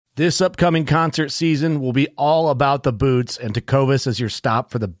This upcoming concert season will be all about the boots, and Tecovas is your stop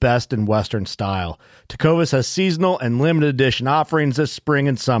for the best in Western style. Tecovas has seasonal and limited edition offerings this spring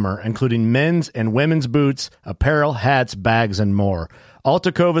and summer, including men's and women's boots, apparel, hats, bags, and more. All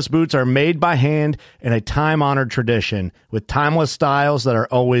Tecovas boots are made by hand in a time-honored tradition with timeless styles that are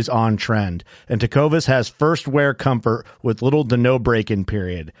always on trend. And Tecovas has first wear comfort with little to no break-in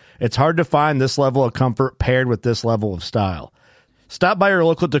period. It's hard to find this level of comfort paired with this level of style. Stop by your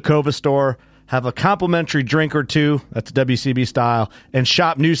local Tecovas store, have a complimentary drink or two, that's WCB style, and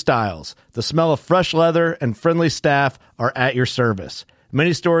shop new styles. The smell of fresh leather and friendly staff are at your service.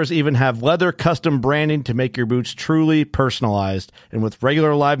 Many stores even have leather custom branding to make your boots truly personalized. And with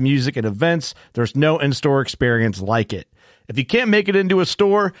regular live music and events, there's no in-store experience like it. If you can't make it into a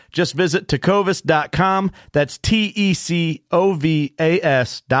store, just visit tecovas.com. That's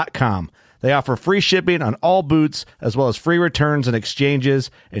TECOVAS.com. They offer free shipping on all boots, as well as free returns and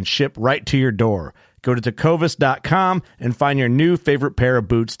exchanges, and ship right to your door. Go to tecovas.com and find your new favorite pair of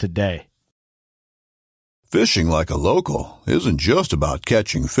boots today. Fishing like a local isn't just about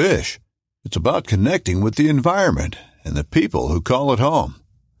catching fish. It's about connecting with the environment and the people who call it home.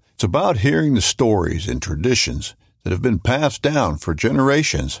 It's about hearing the stories and traditions that have been passed down for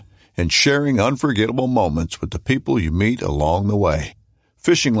generations and sharing unforgettable moments with the people you meet along the way.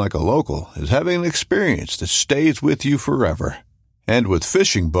 Fishing like a local is having an experience that stays with you forever. And with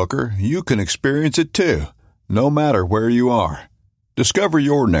Fishing Booker, you can experience it too, no matter where you are. Discover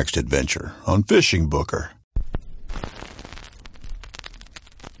your next adventure on Fishing Booker.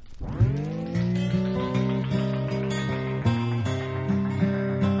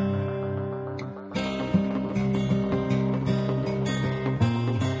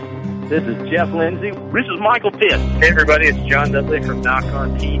 This is Jeff Lindsay. This is Michael Pitt. Hey, everybody, it's John Dudley from Knock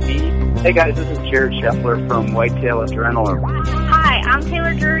on TV. Hey, guys, this is Jared Scheffler from Whitetail Adrenaline. Hi, I'm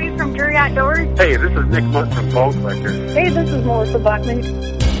Taylor Drury from Drury Outdoors. Hey, this is Nick Munt from Bow Collector. Hey, this is Melissa Blackman.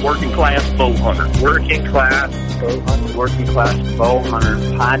 Working Class Bowhunter. Working Class Bowhunter. Working Class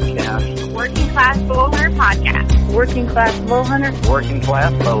Bowhunter Podcast. Working Class Bowhunter Podcast. Working Class Bowhunter. Working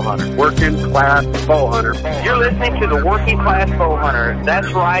Class Bowhunter. Working Class Bowhunter. You're listening to the Working Class Bowhunter.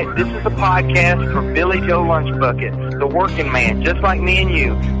 That's right. This is a podcast for Billy Joe Lunchbucket, the working man, just like me and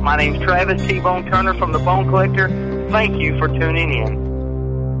you. My name's Travis T-Bone Turner from the Bone Collector. Thank you for tuning in.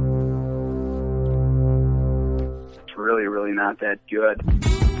 It's really, really not that good.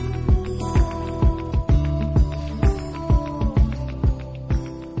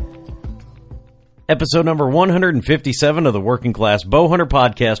 Episode number 157 of the Working Class Bowhunter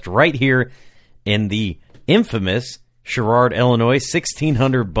Podcast, right here in the infamous Sherrard, Illinois.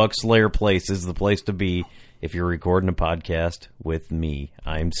 1,600 Buckslayer Place is the place to be if you're recording a podcast with me.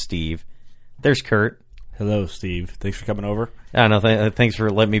 I'm Steve. There's Kurt. Hello, Steve. Thanks for coming over. I know. Thanks for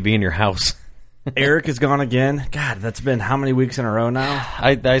letting me be in your house. Eric is gone again. God, that's been how many weeks in a row now?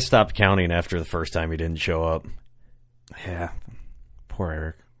 I stopped counting after the first time he didn't show up. Yeah. Poor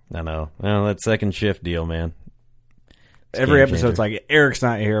Eric. I know. Well, that second shift deal, man. Every episode's like, Eric's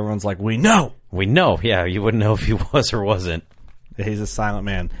not here. Everyone's like, we know. We know. Yeah, you wouldn't know if he was or wasn't. He's a silent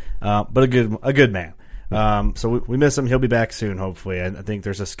man, but a good man. So we miss him. He'll be back soon, hopefully. I think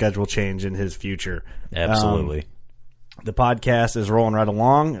there's a schedule change in his future. Absolutely. The podcast is rolling right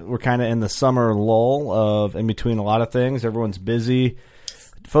along. We're kind of in the summer lull of in between a lot of things. Everyone's busy,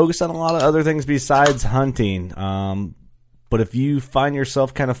 focused on a lot of other things besides hunting. But if you find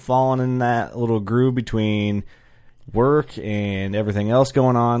yourself kind of falling in that little groove between work and everything else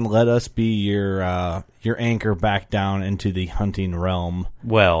going on, let us be your anchor back down into the hunting realm.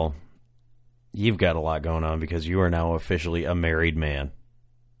 Well, you've got a lot going on because you are now officially a married man.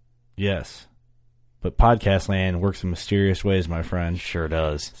 Yes. But podcast land works in mysterious ways, my friend. Sure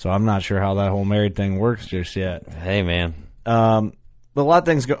does. So I'm not sure how that whole married thing works just yet. Hey, man. But a lot of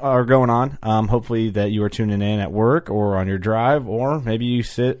things are going on. Hopefully that you are tuning in at work or on your drive, or maybe you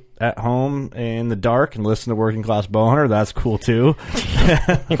sit at home in the dark and listen to Working Class Bowhunter. That's cool, too.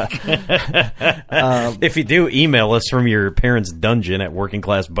 If you do, email us from your parents' dungeon at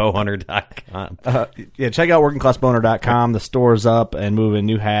workingclassbowhunter.com. Yeah, check out workingclassbowhunter.com. The store's up and moving,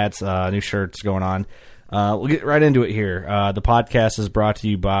 new hats, new shirts going on. We'll get right into it here. The podcast is brought to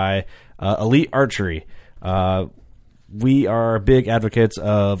you by Elite Archery. We are big advocates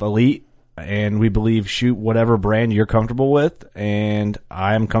of Elite, and we believe shoot whatever brand you're comfortable with, and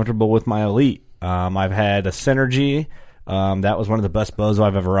I'm comfortable with my Elite. I've had a Synergy. That was one of the best bows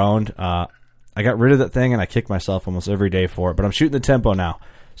I've ever owned. I got rid of that thing, and I kick myself almost every day for it, but I'm shooting the Tempo now,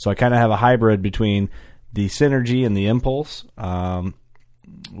 so I kind of have a hybrid between the Synergy and the Impulse.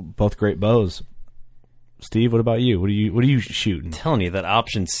 Both great bows. Steve, what about you? What are you shooting? I'm telling you that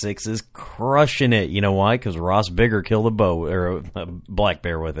option 6 is crushing it. You know why? Because Ross Bigger killed a black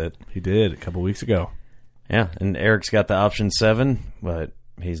bear with it. He did a couple weeks ago. Yeah, and Eric's got the option 7, but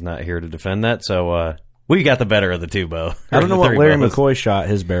he's not here to defend that. So we got the better of the two, Bo. I don't know what Larry McCoy shot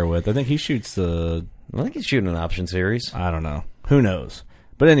his bear with. I think he shoots I think he's shooting an option series. I don't know. Who knows?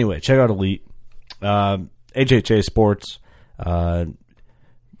 But anyway, check out Elite. HHA Sports,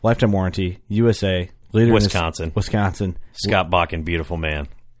 lifetime warranty, USA, leader Wisconsin. Wisconsin. Scott Bakken, beautiful man.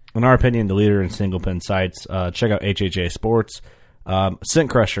 In our opinion, the leader in single pin sights. Check out HHA Sports. Scent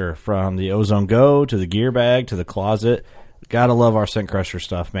Crusher, from the Ozone Go to the gear bag to the closet. Gotta love our Scent Crusher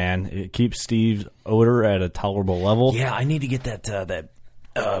stuff, man. It keeps Steve's odor at a tolerable level. Yeah, I need to get that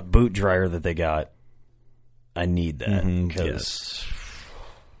boot dryer that they got. I need that. Yes.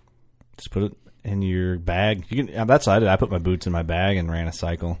 Just put it in your bag. You can. That's what I did. I put my boots in my bag and ran a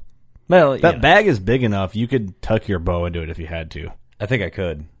cycle. Well, that bag is big enough. You could tuck your bow into it if you had to. I think I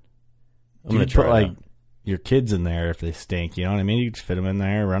could. I'm gonna try put your kids in there if they stink. You know what I mean? You just fit them in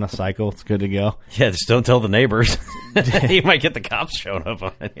there, run a cycle. It's good to go. Yeah, just don't tell the neighbors. You might get the cops showing up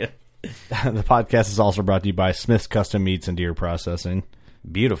on you. The podcast is also brought to you by Smith's Custom Meats and Deer Processing.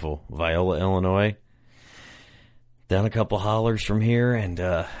 Beautiful. Viola, Illinois. Down a couple hollers from here, and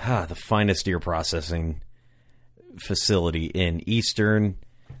the finest deer processing facility in Eastern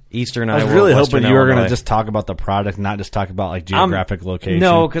Iowa. I was really hoping you were going to to just talk about the product, not just talk about like geographic location.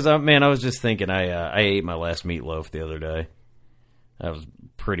 No, because I was just thinking I ate my last meatloaf the other day. I was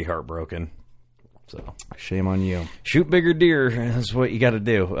pretty heartbroken. So shame on you. Shoot bigger deer. That's what you got to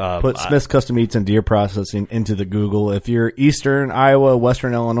do. Put Smith's Custom Meats and Deer Processing into the Google. If you're Eastern Iowa,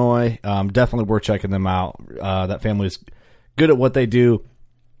 Western Illinois, definitely worth checking them out. That family is good at what they do.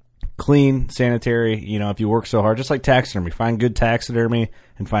 Clean, sanitary. You know, if you work so hard, just like taxidermy, find good taxidermy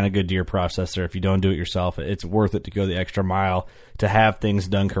and find a good deer processor. If you don't do it yourself, it's worth it to go the extra mile to have things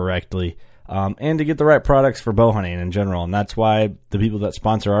done correctly. And to get the right products for bow hunting in general. And that's why the people that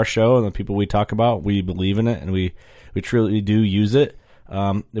sponsor our show and the people we talk about, we believe in it and we truly do use it.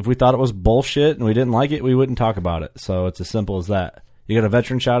 If we thought it was bullshit and we didn't like it, we wouldn't talk about it. So it's as simple as that. You got a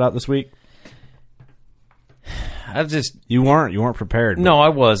veteran shout out this week? You weren't prepared. No, I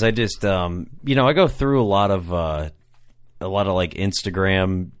was. I just I go through a lot of like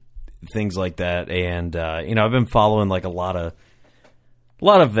Instagram things like that, and I've been following like a lot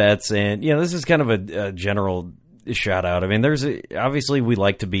of vets, and this is kind of a general shout out. I mean, obviously we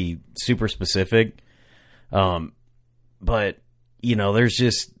like to be super specific, but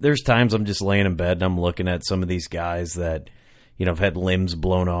there's times I'm just laying in bed and I'm looking at some of these guys that have had limbs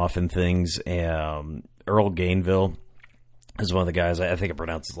blown off and things. Earl Gainville is one of the guys. I think I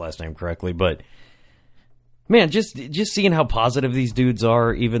pronounced his last name correctly, but man, just seeing how positive these dudes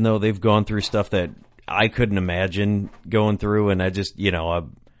are, even though they've gone through stuff that I couldn't imagine going through, and I just, I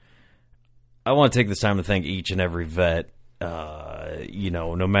want to take this time to thank each and every vet.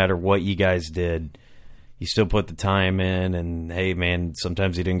 No matter what you guys did, you still put the time in, and hey, man,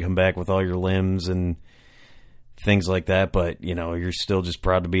 sometimes you didn't come back with all your limbs and things like that, but you're still just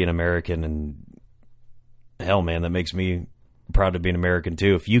proud to be an American, and hell, man, that makes me proud to be an American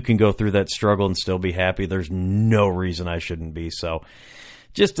too. If you can go through that struggle and still be happy, there's no reason I shouldn't be. So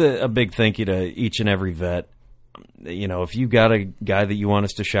just a big thank you to each and every vet. If you got a guy that you want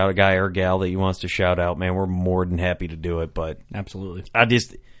us to shout, a guy or gal that you want us to shout out, man, we're more than happy to do it. But absolutely, I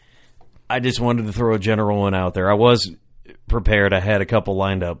just wanted to throw a general one out there. I was prepared. I had a couple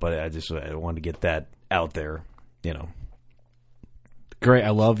lined up, but I wanted to get that out there. Great.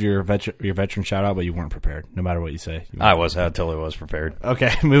 I love your veteran shout out, but you weren't prepared. No matter what you say, I totally was prepared.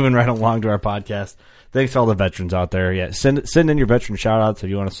 Okay, moving right along to our podcast. Thanks to all the veterans out there. Yeah, send in your veteran shout outs if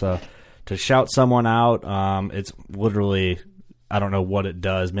you want us to shout someone out. It's literally, I don't know what it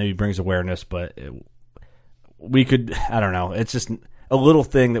does. Maybe brings awareness, but we could. I don't know. It's just a little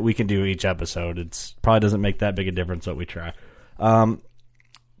thing that we can do each episode. It's probably doesn't make that big a difference, but we try.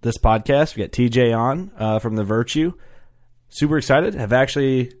 This podcast, we got TJ on from The Virtue. Super excited.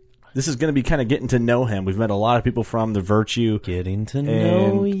 This is going to be kind of getting to know him. We've met a lot of people from The Virtue. Getting to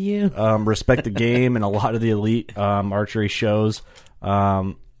know you. Respect the Game and a lot of the elite archery shows.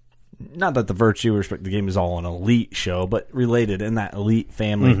 Not that The Virtue, Respect the Game is all an elite show, but related in that elite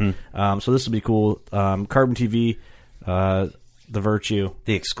family. Mm-hmm. So this will be cool. Carbon TV, The Virtue.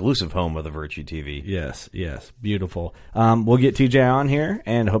 The exclusive home of The Virtue TV. Yes. Beautiful. We'll get TJ on here,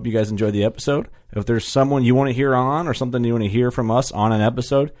 and hope you guys enjoy the episode. If there's someone you want to hear on or something you want to hear from us on an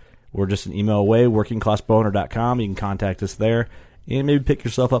episode, we're just an email away, workingclassbowhunter.com. You can contact us there, and maybe pick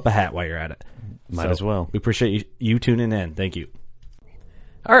yourself up a hat while you're at it. Might as well. We appreciate you tuning in. Thank you.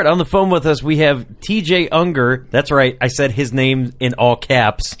 All right, on the phone with us, we have TJ Unger. That's right, I said his name in all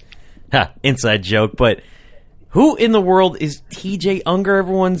caps. Ha, inside joke, but who in the world is TJ Unger?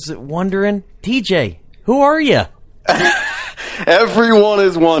 Everyone's wondering. TJ, who are you? Everyone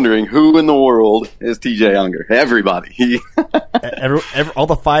is wondering who in the world is TJ Unger. Everybody. All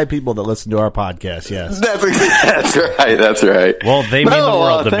the 5 people that listen to our podcast, yes. That's right. Well, they mean the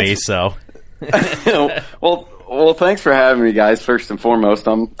world to me, so. Well, thanks for having me, guys. First and foremost,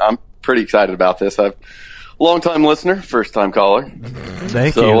 I'm pretty excited about this. I'm a long-time listener, first-time caller.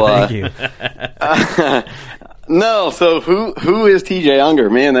 Thank you. No, so who is TJ Unger?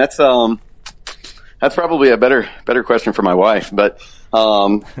 Man, that's probably a better question for my wife. But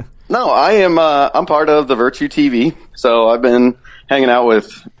no, I'm part of the Virtue TV. So I've been hanging out with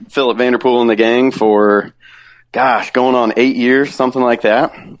Philip Vanderpool and the gang for, going on 8 years, something like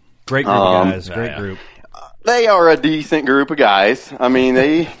that. Great group of guys. Great group. They are a decent group of guys. I mean,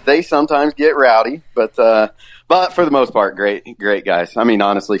 they sometimes get rowdy, but for the most part, great guys. I mean,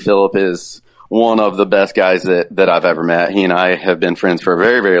 honestly, Philip is one of the best guys that I've ever met. He and I have been friends for a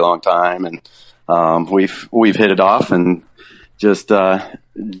very, very long time, and we've hit it off and just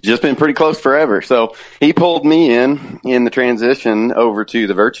been pretty close forever. So he pulled me in the transition over to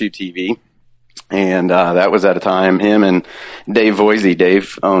the Virtue TV. And that was at a time him and Dave Voisey.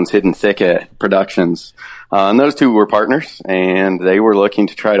 Dave owns Hidden Thicket Productions. And those two were partners, and they were looking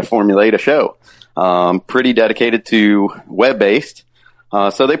to try to formulate a show. Pretty dedicated to web-based.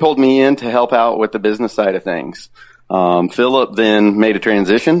 So they pulled me in to help out with the business side of things. Philip then made a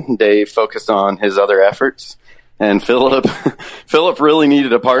transition. Dave focused on his other efforts. And Philip really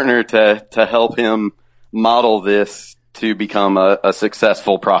needed a partner to help him model this to become a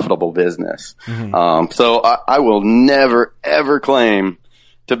successful, profitable business. Mm-hmm. So I will never, ever claim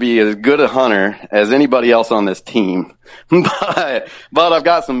to be as good a hunter as anybody else on this team, but I've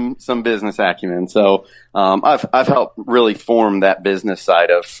got some business acumen. So I've helped really form that business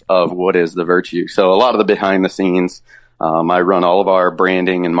side of what is the Virtue. So a lot of the behind the scenes, I run all of our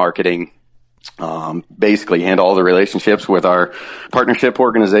branding and marketing. Basically handle all the relationships with our partnership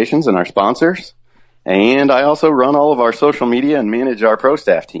organizations and our sponsors. And I also run all of our social media and manage our pro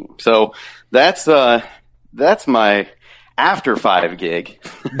staff team. So that's my after 5 gig.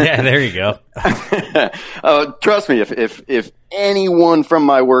 Yeah, there you go. Trust me, if anyone from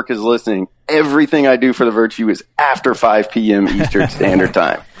my work is listening, everything I do for the Virtue is after 5 p.m. Eastern Standard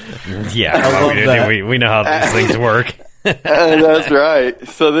Time. Yeah, we know how these things work. That's right.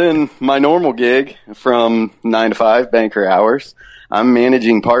 So then my normal gig from 9 to 5 banker hours, I'm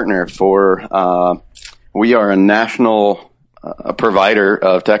managing partner for, we are a national provider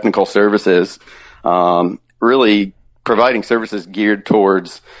of technical services, really providing services geared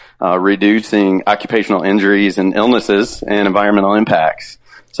towards reducing occupational injuries and illnesses and environmental impacts.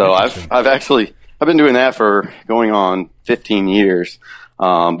 So I've been doing that for going on 15 years.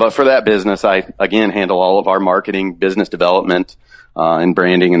 But for that business, I again handle all of our marketing, business development, and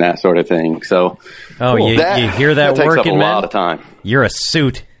branding and that sort of thing. So, you hear that takes working, up a man? lot of time. You're a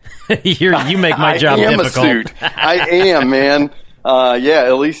suit. You make my job difficult. I am a suit. I am, man.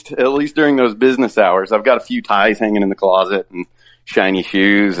 At least during those business hours, I've got a few ties hanging in the closet and shiny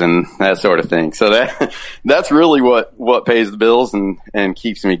shoes and that sort of thing. So that's really what pays the bills and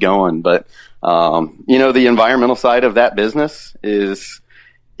keeps me going. But, the environmental side of that business is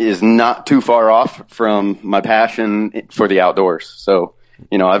not too far off from my passion for the outdoors. So,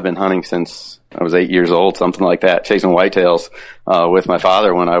 I've been hunting since I was 8 years old, something like that, chasing whitetails, with my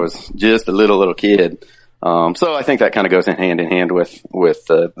father when I was just a little kid. So I think that kind of goes hand in hand with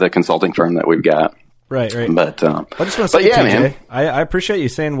the consulting firm that we've got. Right. But, I just want to say, TJ, man, I appreciate you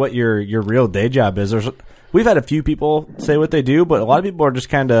saying what your real day job is. We've had a few people say what they do, but a lot of people are just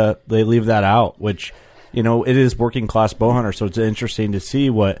they leave that out, which, it is working class bow hunter. So it's interesting to see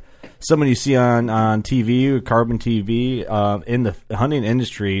what someone you see on TV or Carbon TV, in the hunting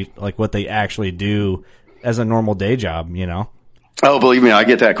industry, like what they actually do as a normal day job, Oh, believe me, I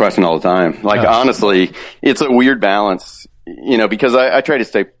get that question all the time. Honestly, it's a weird balance, because I try to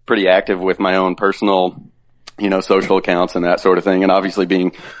stay pretty active with my own personal, social accounts and that sort of thing. And obviously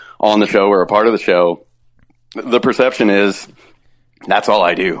being on the show or a part of the show, the perception is that's all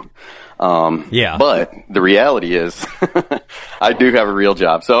I do. But the reality is I do have a real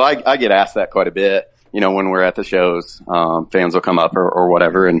job. So I get asked that quite a bit, when we're at the shows. Fans will come up or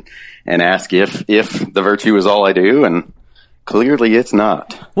whatever and ask if the Virtue is all I do. And clearly it's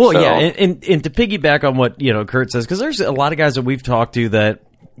not. Well, yeah. And to piggyback on what, Kurt says, because there's a lot of guys that we've talked to that,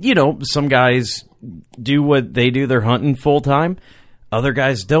 some guys do what they do. They're hunting full time. Other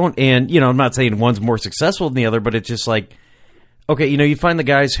guys don't. And, I'm not saying one's more successful than the other, but it's just like, okay, you find the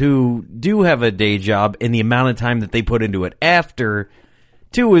guys who do have a day job and the amount of time that they put into it after,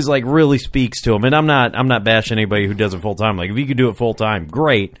 too, is like really speaks to them. And I'm not bashing anybody who does it full time. Like, if you could do it full time,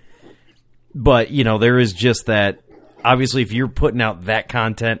 great. But, there is just that, obviously, if you're putting out that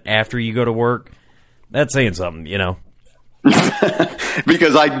content after you go to work, that's saying something,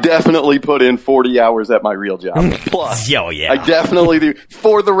 Because I definitely put in 40 hours at my real job. Plus, oh, yeah. I definitely do.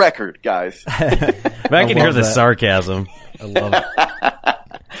 For the record, guys. But I can hear the sarcasm. I love it.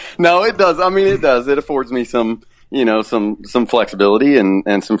 No, it does. I mean, it does. It affords me some flexibility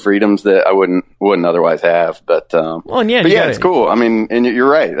and some freedoms that I wouldn't otherwise have. But it's cool. I mean, and you're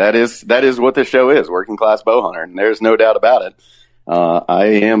right. That is what this show is, working class bow hunter. And there's no doubt about it. I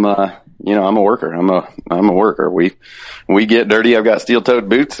am, I'm a worker. I'm a worker. We get dirty. I've got steel toed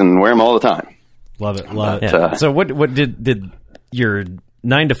boots and wear them all the time. Love it. Love it. Yeah. So what did your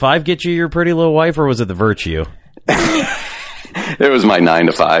 9 to 5 get you your pretty little wife, or was it the Virtue? It was my 9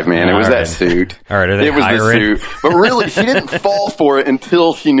 to 5, man. It was that suit. All right, it was the suit. But really, she didn't fall for it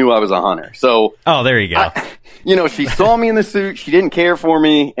until she knew I was a hunter. So, there you go. She saw me in the suit. She didn't care for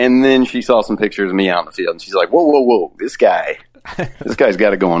me, and then she saw some pictures of me out in the field, and she's like, "Whoa, this guy's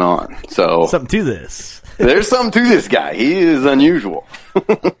got it going on." So something to this. There's something to this guy. He is unusual.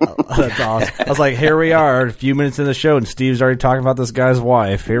 That's awesome. I was like, here we are, a few minutes in the show, and Steve's already talking about this guy's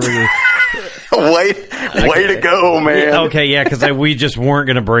wife. Here we go. Way to go, man. Okay, yeah, because we just weren't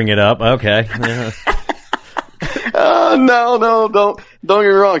going to bring it up. Okay. Yeah. No, don't get me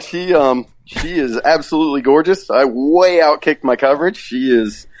wrong. She is absolutely gorgeous. I way outkicked my coverage. She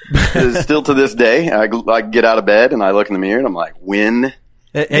is still to this day. I get out of bed and I look in the mirror and I'm like, when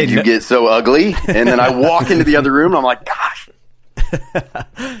did you get so ugly? And then I walk into the other room and I'm like, gosh.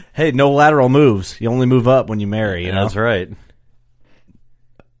 Hey, no lateral moves. You only move up when you marry. That's right.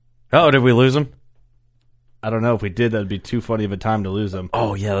 Oh, did we lose him? I don't know. If we did, that'd be too funny of a time to lose him.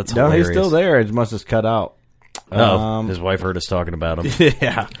 Oh, yeah, that's hilarious. He's still there. It must have cut out. His wife heard us talking about him.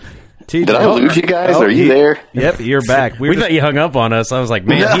 Yeah. Did I lose you guys? Are you there? Yep, you're back. We thought you hung up on us. I was like,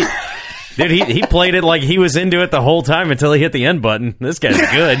 man, he played it like he was into it the whole time until he hit the end button. This guy's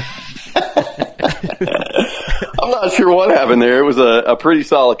good. I'm not sure what happened there. It was a pretty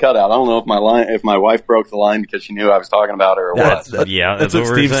solid cutout. I don't know if my wife broke the line because she knew I was talking about her or what. That's what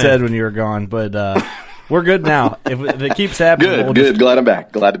Steve said when you were gone. But we're good now. If it keeps happening, good. Glad I'm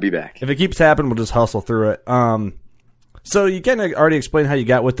back. Glad to be back. If it keeps happening, we'll just hustle through it. So you kind of already explained how you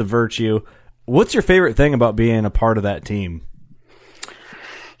got with the Virtue. What's your favorite thing about being a part of that team?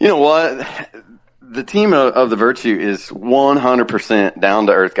 You know what? The team of the Virtue is 100% down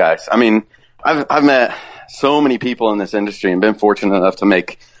to earth guys. I mean, I've met so many people in this industry and been fortunate enough to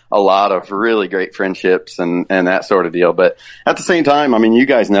make a lot of really great friendships and that sort of deal. But at the same time, I mean, you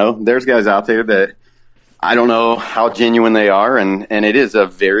guys know there's guys out there that I don't know how genuine they are. And it is a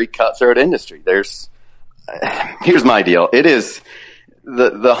very cutthroat industry. Here's my deal. It is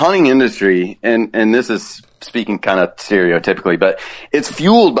the hunting industry. And this is speaking kind of stereotypically, but it's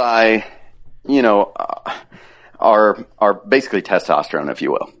fueled by, our basically testosterone, if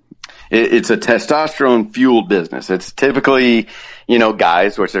you will. It's a testosterone fueled business. It's typically,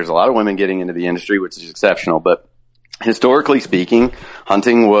 guys, which there's a lot of women getting into the industry, which is exceptional. But historically speaking,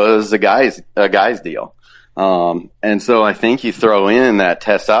 hunting was a guy's deal. And so I think you throw in that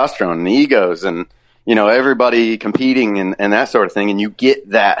testosterone and egos and, everybody competing and that sort of thing. And you get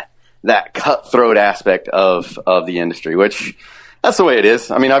that cutthroat aspect of the industry, which that's the way it is.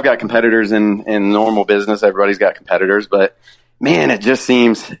 I mean, I've got competitors in normal business. Everybody's got competitors, but man, it just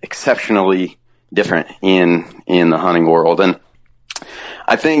seems exceptionally different in the hunting world. And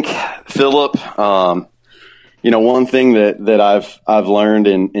I think Philip, one thing that I've learned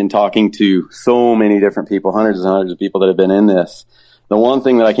in talking to so many different people, hundreds and hundreds of people that have been in this, the one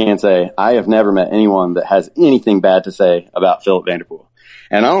thing that I can say, I have never met anyone that has anything bad to say about Philip Vanderpool.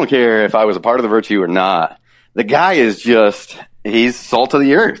 And I don't care if I was a part of the Virtue or not. The guy is he's salt of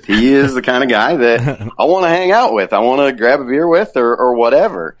the earth. He is the kind of guy that I want to hang out with. I want to grab a beer with or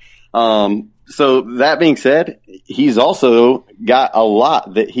whatever. So that being said, he's also got a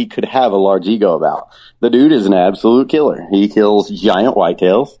lot that he could have a large ego about. The dude is an absolute killer. He kills giant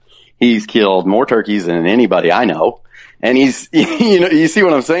whitetails. He's killed more turkeys than anybody I know. And he's, you see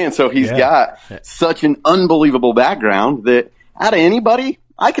what I'm saying? So he's got such an unbelievable background that out of anybody,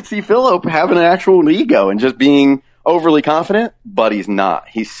 I could see Philip having an actual ego and just being overly confident, but he's not.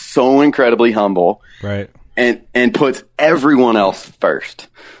 He's so incredibly humble. Right. And puts everyone else first.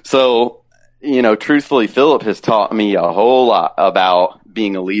 So, truthfully, Philip has taught me a whole lot about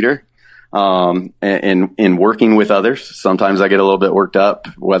being a leader, in working with others. Sometimes I get a little bit worked up,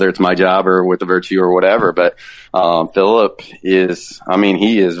 whether it's my job or with the virtue or whatever. But Philip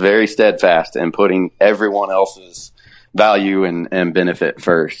he is very steadfast in putting everyone else's value and benefit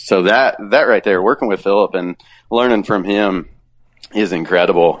first. So that right there, working with Philip and learning from him is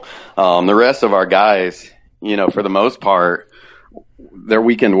incredible. The rest of our guys, for the most part, they're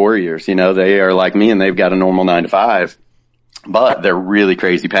weekend warriors. They are like me and they've got a normal 9 to 5. But they're really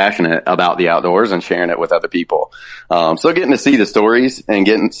crazy passionate about the outdoors and sharing it with other people. So getting to see the stories and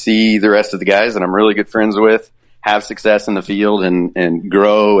getting to see the rest of the guys that I'm really good friends with have success in the field and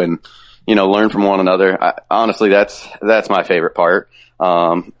grow and, learn from one another. Honestly, that's my favorite part.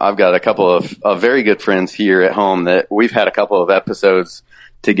 I've got a couple of very good friends here at home that we've had a couple of episodes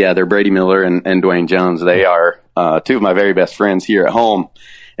together, Brady Miller and Dwayne Jones. They are, two of my very best friends here at home.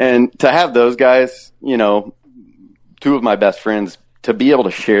 And to have those guys, two of my best friends, to be able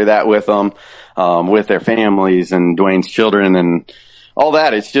to share that with them, with their families and Dwayne's children and all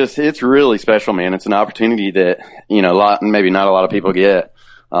that. It's really special, man. It's an opportunity that, maybe not a lot of people get.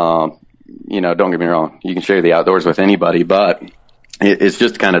 Don't get me wrong. You can share the outdoors with anybody, but it's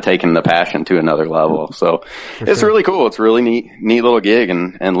just kind of taking the passion to another level. So it's really cool. It's a really neat little gig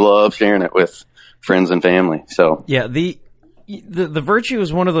and love sharing it with friends and family. So yeah, The Virtue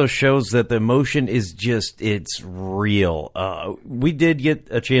is one of those shows that the emotion is it's real. We did get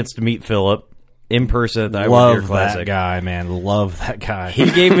a chance to meet Philip in person at the Iowa Deer Classic. Love that guy, man. Love that guy. He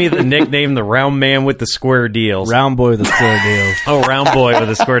gave me the nickname, the Round Man with the Square Deals. Round Boy with the Square Deals. Oh, Round Boy with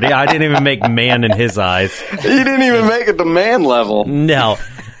the Square Deal. I didn't even make man in his eyes. You didn't even make it to man level. No.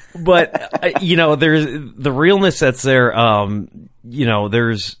 But, there's the realness that's there. There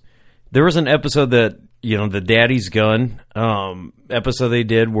was an episode that, the Daddy's Gun episode they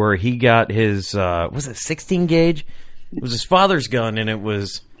did where he got his, was it 16 gauge? It was his father's gun, and it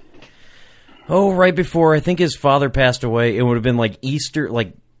was, right before I think his father passed away. It would have been like Easter,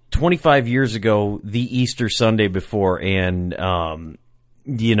 like 25 years ago, the Easter Sunday before, and,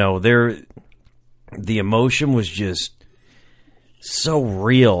 the emotion was just so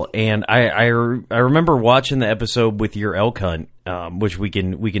real. And I remember watching the episode with your elk hunt, which we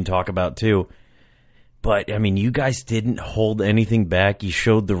can talk about too. But, you guys didn't hold anything back. You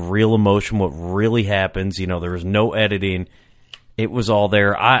showed the real emotion, what really happens. There was no editing. It was all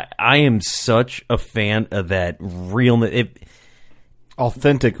there. I am such a fan of that realness.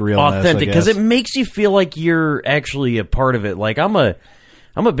 Authentic realness. Authentic, because it makes you feel like you're actually a part of it. Like, I'm a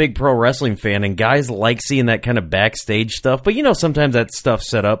big pro wrestling fan, and guys like seeing that kind of backstage stuff. But, sometimes that stuff's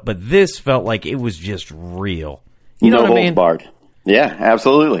set up. But this felt like it was just real. You know what I mean? Barred. Yeah,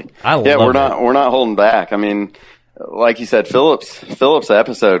 absolutely. We're not holding back. Like you said, Philip's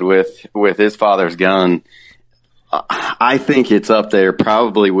episode with his father's gun, I think it's up there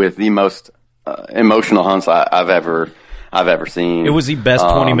probably with the most emotional hunts I've ever seen. It was the best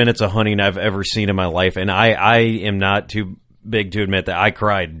 20 minutes of hunting I've ever seen in my life, and I am not too big to admit that I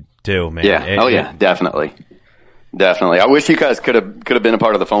cried too, man. Yeah, definitely. I wish you guys could have been a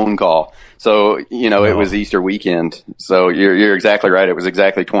part of the phone call. So, it was Easter weekend. So you're exactly right. It was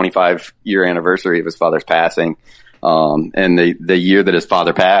exactly 25-year anniversary of his father's passing. And the year that his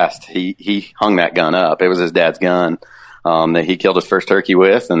father passed, he hung that gun up. It was his dad's gun, that he killed his first turkey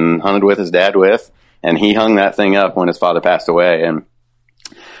with and hunted with his dad with. And he hung that thing up when his father passed away. And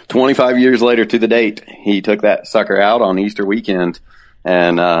 25 years later to the date, he took that sucker out on Easter weekend.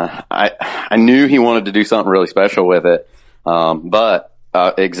 And I knew he wanted to do something really special with it. But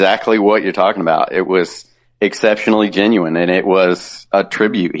exactly what you're talking about. It was exceptionally genuine, and it was a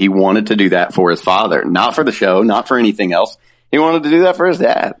tribute. He wanted to do that for his father, not for the show, not for anything else. He wanted to do that for his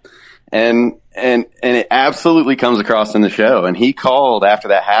dad. And it absolutely comes across in the show. And he called after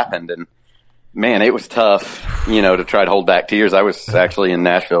that happened, and man, it was tough, to try to hold back tears. I was actually in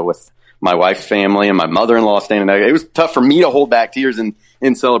Nashville with my wife's family and my mother-in-law standing there. It was tough for me to hold back tears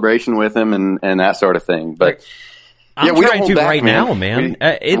in celebration with him and that sort of thing. But I'm trying to right now, man.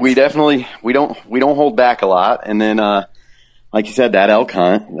 We definitely don't hold back a lot. And then, like you said, that elk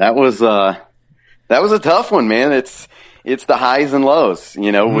hunt, that was a tough one, man. It's the highs and lows.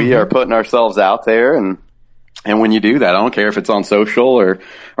 We are putting ourselves out there, and when you do that, I don't care if it's on social or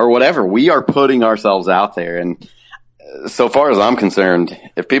whatever, we are putting ourselves out there. And so far as I'm concerned,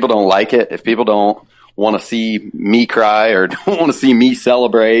 if people don't like it, if people don't want to see me cry or don't want to see me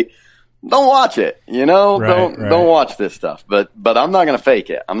celebrate, don't watch it. Don't watch this stuff. But I'm not going to fake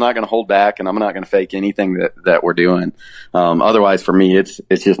it. I'm not going to hold back, and I'm not going to fake anything that we're doing. Otherwise, for me, it's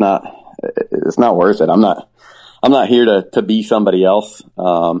just not. It's not worth it. I'm not here to be somebody else.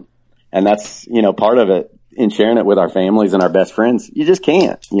 And that's part of it. in sharing it with our families and our best friends, you just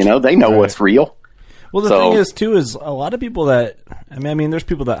can't. They know what's real. Well, the thing is, too, is a lot of people that I mean, there's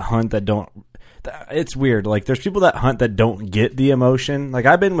people that hunt that don't. It's weird. Like, there's people that hunt that don't get the emotion. Like,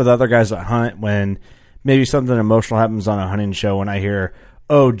 I've been with other guys that hunt when maybe something emotional happens on a hunting show, and I hear,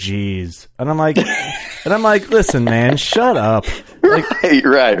 "Oh, geez," and I'm like, listen, man, shut up. Like,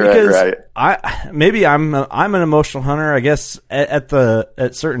 right. I'm an emotional hunter, I guess, at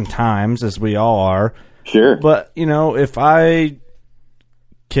certain times, as we all are. Sure. But if I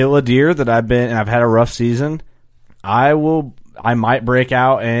kill a deer that I've had a rough season, I might break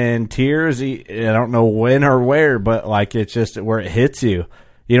out in tears. I don't know when or where, but like, it's just where it hits you.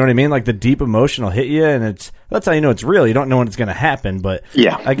 You know what I mean? Like, the deep emotion will hit you, and that's how you know it's real. You don't know when it's going to happen, but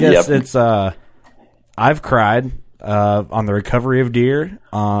yeah, I guess it's. I've cried on the recovery of deer,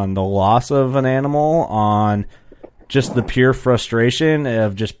 on the loss of an animal, on just the pure frustration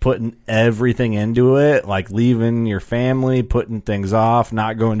of just putting everything into it, like leaving your family, putting things off,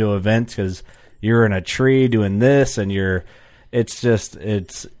 not going to events because you're in a tree doing this, and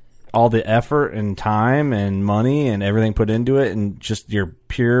it's all the effort and time and money and everything put into it, and just your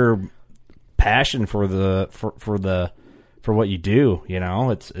pure passion for what you do.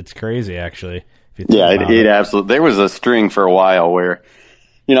 It's crazy, actually. Yeah, it absolutely. There was a string for a while where,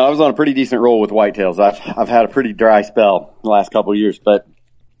 I was on a pretty decent roll with whitetails. I've had a pretty dry spell the last couple of years, but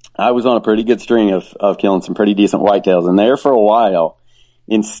I was on a pretty good string of killing some pretty decent whitetails. And there for a while,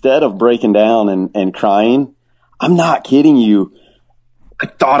 instead of breaking down and crying, I'm not kidding you, I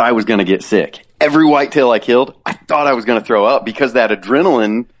thought I was going to get sick. Every whitetail I killed, I thought I was going to throw up because that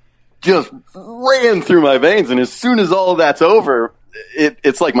adrenaline just ran through my veins. And as soon as all of that's over,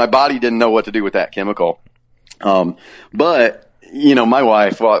 it's like my body didn't know what to do with that chemical. But my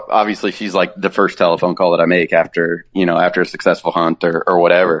wife, well, obviously she's like the first telephone call that I make after a successful hunt or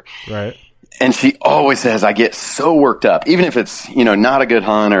whatever. Right. And she always says I get so worked up, even if it's, not a good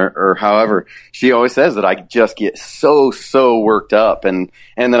hunt or however. She always says that I just get so worked up and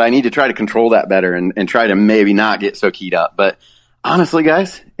that I need to try to control that better and try to maybe not get so keyed up. But honestly,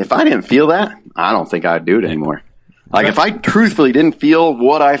 guys, if I didn't feel that, I don't think I'd do it anymore. Like, if I truthfully didn't feel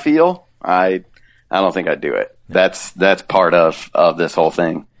what I feel, I don't think I'd do it. That's part of this whole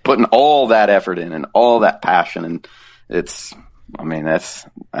thing. Putting all that effort in and all that passion, and that's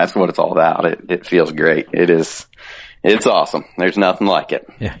what it's all about. It feels great. It's awesome. There's nothing like it.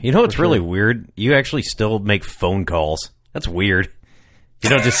 Yeah. What's really weird? You actually still make phone calls. That's weird. You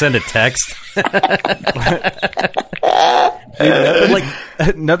don't just send a text.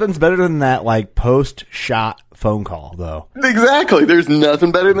 Nothing's better than that, like, post-shot phone call, though. Exactly. There's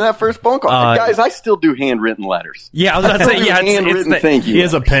nothing better than that first phone call. Guys, I still do handwritten letters. Yeah, I was about to say, handwritten thank you. He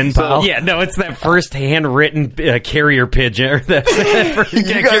has a pen pal. Yeah, no, it's that first handwritten carrier pigeon. You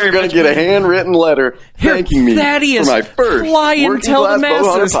guys are going to get a handwritten letter thanking me for my first Working Class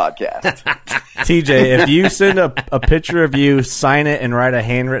Bowhunter podcast. TJ, if you send a picture of you, sign it, and write a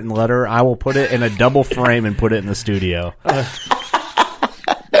handwritten letter, I will put it in a double frame and put it in the studio.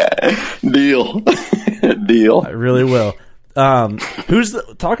 Deal. I really will.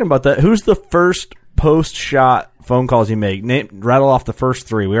 Talking about that, who's the first post-shot phone calls you make? Rattle off the first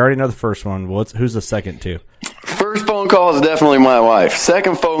three. We already know the first one. Who's the second two? First phone call is definitely my wife.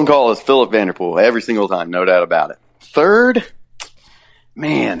 Second phone call is Philip Vanderpool every single time, no doubt about it. Third,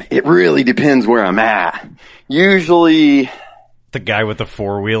 man, it really depends where I'm at. Usually, the guy with the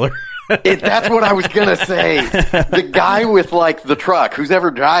four-wheeler. That's what I was going to say. The guy with, like, the truck, who's ever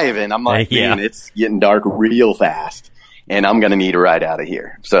driving, I'm like, man, it's getting dark real fast, and I'm going to need a ride out of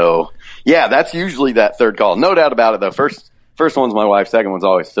here. So, yeah, that's usually that third call. No doubt about it, though. First one's my wife. Second one's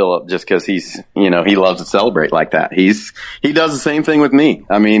always Philip, just because he's, he loves to celebrate like that. He does the same thing with me.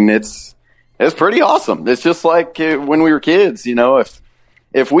 I mean, it's pretty awesome. It's just like when we were kids,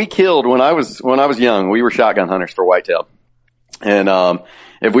 if we killed when I was young, we were shotgun hunters for whitetail. And,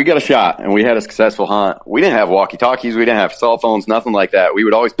 if we got a shot and we had a successful hunt, we didn't have walkie-talkies, we didn't have cell phones, nothing like that. We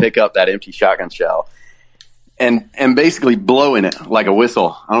would always pick up that empty shotgun shell and basically blow in it like a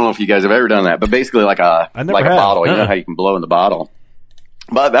whistle. I don't know if you guys have ever done that, but basically like a bottle. You know how you can blow in the bottle.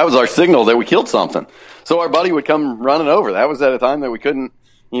 But that was our signal that we killed something. So our buddy would come running over. That was at a time that we couldn't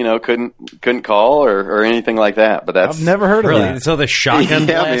call or anything like that. But I've never heard of that. So the shotgun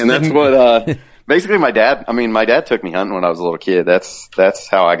blast. Man, that's what basically my dad took me hunting when I was a little kid. That's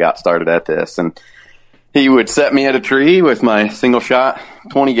how I got started at this. And he would set me at a tree with my single shot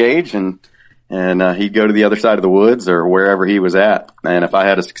 20 gauge and he'd go to the other side of the woods or wherever he was at. And if I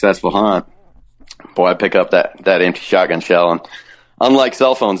had a successful hunt, boy, I'd pick up that empty shotgun shell. And unlike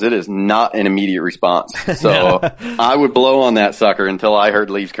cell phones, it is not an immediate response. So I would blow on that sucker until I heard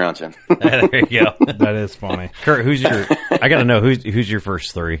leaves crunching. There you go. That is funny. Kurt, I got to know, who's your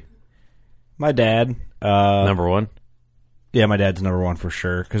first three? My dad. Number one? Yeah, my dad's number one for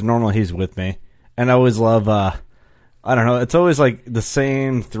sure, because normally he's with me. And I always love, I don't know, it's always like the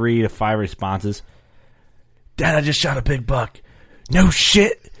same 3 to 5 responses. Dad, I just shot a big buck. No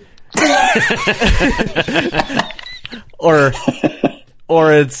shit. or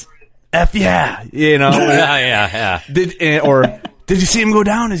it's F yeah, you know. Yeah. Did you see him go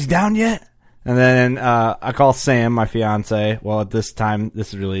down? Is he down yet? And then I call Sam, my fiance. Well, at this time,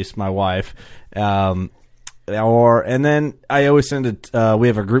 this is released, my wife. And then I always send it. We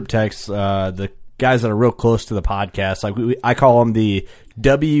have a group text. The guys that are real close to the podcast, like I call them the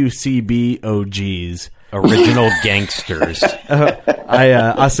WCB OGs, original gangsters.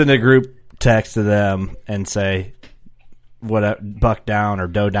 I send a group text to them and say what buck down or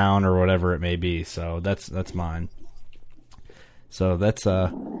doe down or whatever it may be. So that's mine. So that's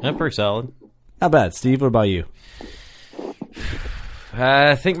pretty solid. Not bad. Steve, what about you?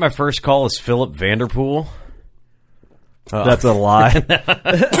 I think my first call is Philip Vanderpool. That's a lie.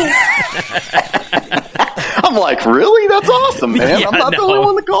 I'm like, really? That's awesome, man. Yeah, I'm not the only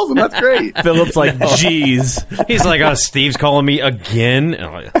one that calls him. That's great. Philip's like, geez. He's like, oh, Steve's calling me again.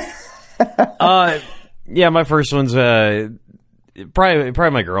 Yeah, my first one's probably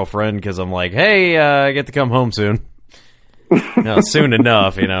my girlfriend, because I'm like, hey, I get to come home soon. Soon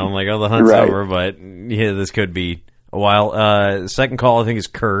enough, I'm like, oh, the hunt's over, but yeah, this could be a while. Second call, I think, is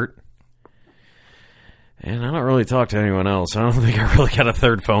Kurt. And I don't really talk to anyone else. I don't think I really got a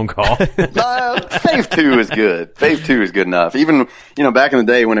third phone call. Phase 2 is good. Phase 2 is good enough. Even, back in the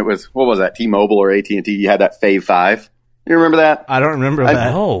day when it was, what was that, T-Mobile or AT&T, you had that Fave 5. You remember that? I don't remember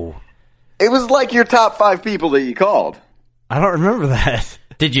that. Oh. It was like your top 5 people that you called. I don't remember that.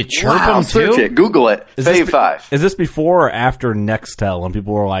 Did you chirp them too? Search it. Google it. Fave 5. Is this before or after Nextel when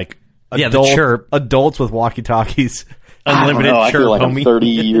people were like, the chirp. Adults with walkie-talkies? Unlimited I chirp, feel like homie. I'm 30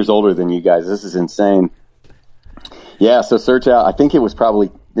 years older than you guys. This is insane. Yeah, so search out. I think it was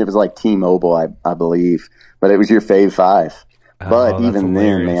like T-Mobile, I believe, but it was your Fave 5. But even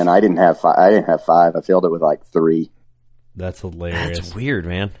then, man, I didn't have 5. I filled it with like 3. That's hilarious. That's weird,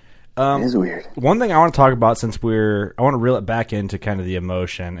 man. It is weird. One thing I want to talk about, since I want to reel it back into kind of the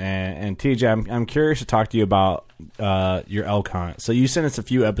emotion, and TJ, I'm curious to talk to you about your elk hunt. So you sent us a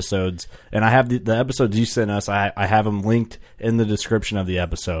few episodes, and I have the episodes you sent us. I have them linked in the description of the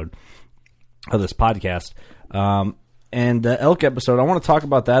episode of this podcast. And the elk episode, I want to talk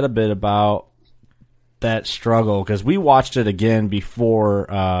about that a bit, about that struggle, because we watched it again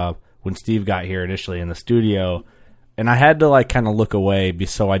before when Steve got here initially in the studio, and I had to kind of look away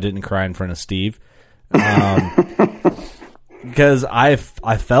so I didn't cry in front of Steve, because I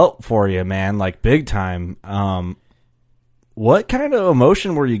felt for you, man, like big time. What kind of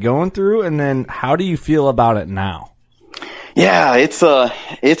emotion were you going through, and then how do you feel about it now? Yeah, it's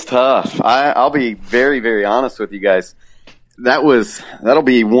tough. I'll be very, very honest with you guys. That'll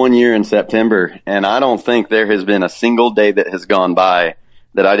be 1 year in September, and I don't think there has been a single day that has gone by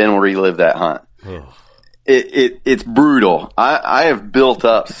that I didn't relive that hunt. It's brutal. I have built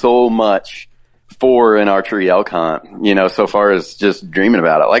up so much for an archery elk hunt, so far as just dreaming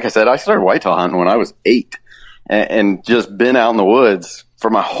about it. Like I said, I started whitetail hunting when I was 8 and just been out in the woods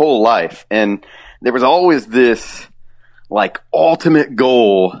for my whole life. And there was always this ultimate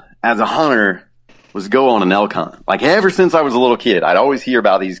goal as a hunter was go on an elk hunt. Like ever since I was a little kid, I'd always hear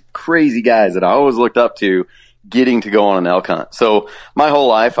about these crazy guys that I always looked up to getting to go on an elk hunt. So my whole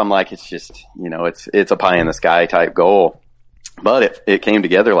life, I'm like, it's just, it's a pie in the sky type goal. But it came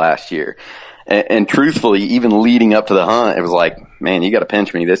together last year. And truthfully, even leading up to the hunt, it was like, man, you got to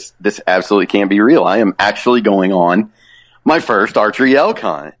pinch me. This absolutely can't be real. I am actually going on my first archery elk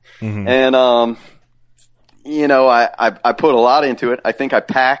hunt. Mm-hmm. And, I put a lot into it. I think I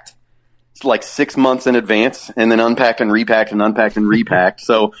packed like 6 months in advance, and then unpacked and repacked and unpacked and repacked.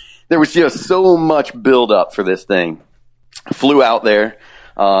 So there was just so much build up for this thing. Flew out there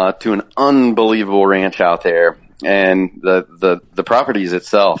to an unbelievable ranch out there, and the properties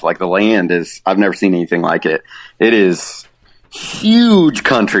itself, like the land is, I've never seen anything like it. It is huge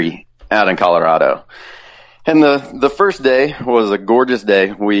country out in Colorado. And the first day was a gorgeous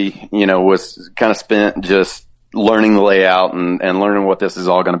day. We, was kind of spent just learning the layout and learning what this is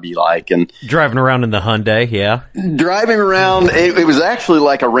all going to be like. And driving around in the Hyundai, yeah. Driving around, it was actually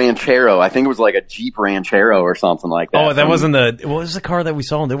like a Ranchero. I think it was like a Jeep Ranchero or something like that. Oh, that wasn't what was the car that we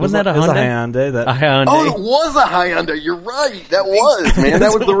saw? Wasn't that a Hyundai? A Hyundai. Oh, it was a Hyundai. You're right. That was, man.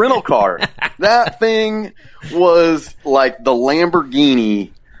 That was the rental car. That thing was like the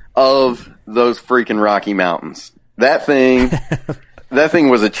Lamborghini of those freaking Rocky Mountains. That thing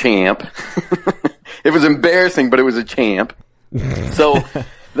was a champ. It was embarrassing, but it was a champ. So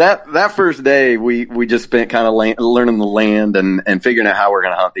that first day, we just spent kind of learning the land and figuring out how we're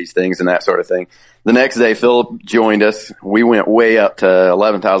going to hunt these things and that sort of thing. The next day, Philip joined us. We went way up to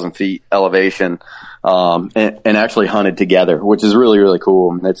 11,000 feet elevation, and actually hunted together, which is really, really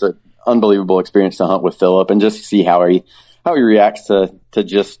cool. It's an unbelievable experience to hunt with Philip and just see how he reacts to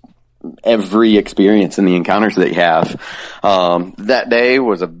just every experience and the encounters that you have. That day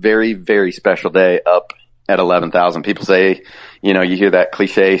was a very, very special day up at 11,000. People say, you hear that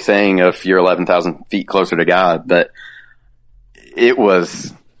cliche saying of you're 11,000 feet closer to God, but it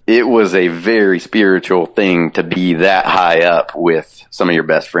was a very spiritual thing to be that high up with some of your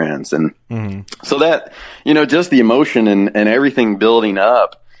best friends. And so that, just the emotion and everything building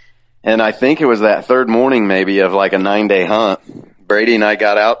up. And I think it was that third morning maybe of like a 9-day hunt. Brady and I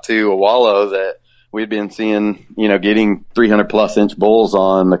got out to a wallow that we'd been seeing, getting 300 plus inch bulls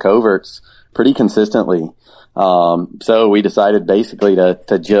on the coverts pretty consistently. So we decided basically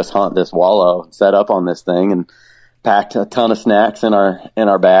to just hunt this wallow, set up on this thing, and packed a ton of snacks in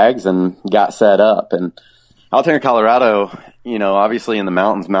our bags and got set up. And out there in Colorado, obviously in the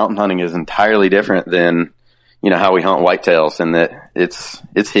mountains, mountain hunting is entirely different than, how we hunt whitetails, and that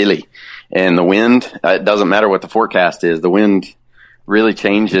it's hilly. And the wind, it doesn't matter what the forecast is, the wind really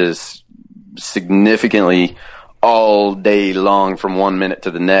changes significantly all day long from 1 minute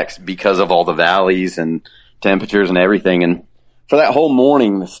to the next because of all the valleys and temperatures and everything. And for that whole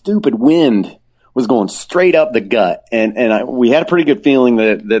morning, the stupid wind was going straight up the gut. And we had a pretty good feeling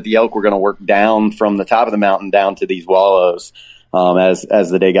that the elk were going to work down from the top of the mountain down to these wallows, as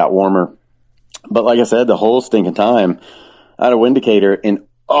the day got warmer. But like I said, the whole stinking time, I had a wind indicator, and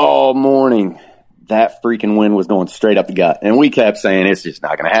all morning, that freaking wind was going straight up the gut. And we kept saying, it's just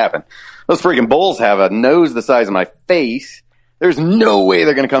not going to happen. Those freaking bulls have a nose the size of my face. There's no way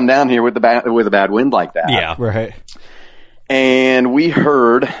they're going to come down here with a bad wind like that. Yeah. Right. And we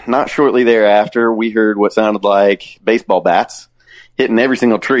heard, not shortly thereafter, we heard what sounded like baseball bats hitting every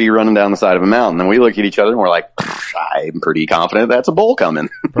single tree running down the side of a mountain. And we look at each other and we're like, I'm pretty confident that's a bull coming.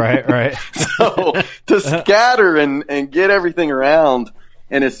 Right. So to scatter and get everything around,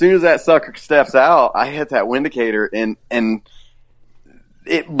 and as soon as that sucker steps out, I hit that wind indicator and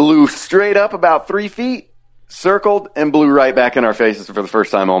it blew straight up about 3 feet, circled, and blew right back in our faces for the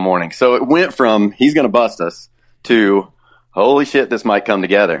first time all morning. So it went from, he's going to bust us, to, holy shit, this might come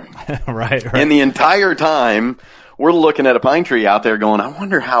together. Right. And the entire time, we're looking at a pine tree out there going, I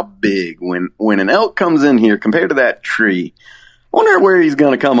wonder how big, when an elk comes in here compared to that tree, I wonder where he's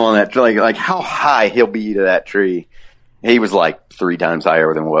going to come on that, like how high he'll be to that tree. He was like 3 times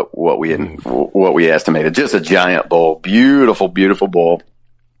higher than what we estimated. Just a giant bull. Beautiful, beautiful bull.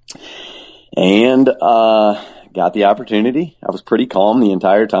 And got the opportunity. I was pretty calm the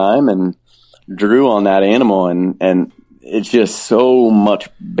entire time and drew on that animal, and it's just so much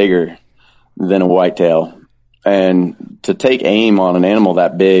bigger than a whitetail. And to take aim on an animal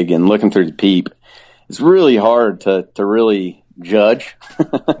that big and looking through the peep, it's really hard to really judge.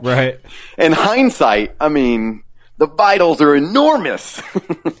 Right. In hindsight, I mean, the vitals are enormous.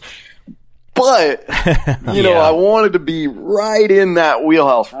 But, I wanted to be right in that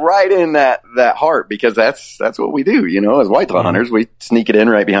wheelhouse, right in that heart, because that's what we do, as whitetail hunters. We sneak it in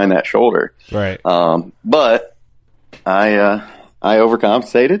right behind that shoulder. Right. But I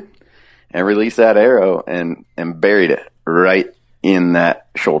overcompensated and released that arrow and buried it right in that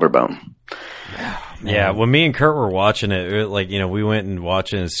shoulder bone. Yeah, when me and Kurt were watching it, we went and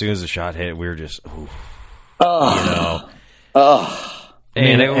watched it, and as soon as the shot hit, we were just,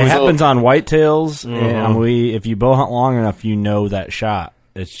 And it happens on whitetails, and if you bow hunt long enough, that shot.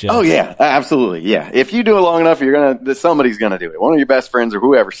 It's just. Oh yeah, absolutely, yeah. If you do it long enough, somebody's gonna do it. One of your best friends or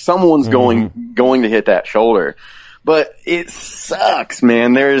whoever, someone's going to hit that shoulder. But it sucks,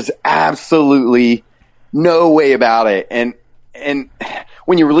 man. There's absolutely no way about it. And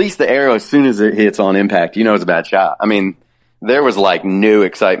when you release the arrow, as soon as it hits on impact, it's a bad shot. I mean, there was like no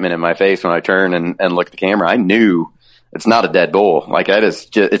excitement in my face when I turned and looked at the camera. I knew it's not a dead bull. Like that is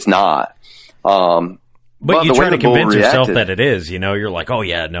just, it's not. But you try to convince yourself that it is, you're like, oh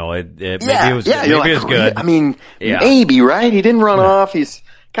yeah, no, maybe it was good. I mean, maybe, right? He didn't run off. He's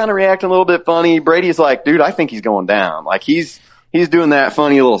kind of reacting a little bit funny. Brady's like, dude, I think he's going down. Like he's doing that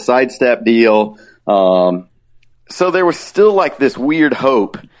funny little sidestep deal. So there was still like this weird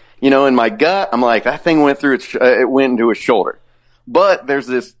hope, in my gut. I'm like, that thing went through it went into his shoulder. But there's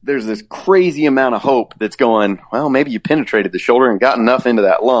this crazy amount of hope that's going, well, maybe you penetrated the shoulder and got enough into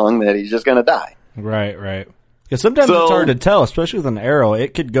that lung that he's just going to die. Right. Because sometimes it's hard to tell, especially with an arrow.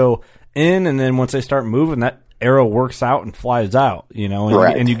 It could go in, and then once they start moving, that arrow works out and flies out,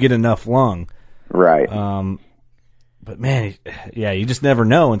 and you get enough lung. Right. But, man, yeah, you just never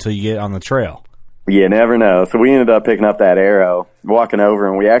know until you get on the trail. You never know. So we ended up picking up that arrow, walking over,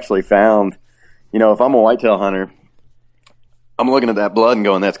 and we actually found, if I'm a whitetail hunter, I'm looking at that blood and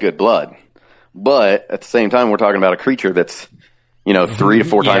going, that's good blood. But at the same time, we're talking about a creature that's, 3 to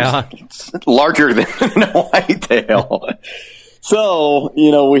 4 times larger than a whitetail. So,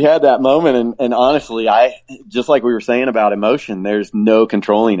 we had that moment, and honestly, just like we were saying about emotion, there's no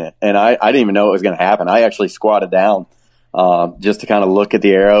controlling it. And I didn't even know what was going to happen. I actually squatted down, just to kind of look at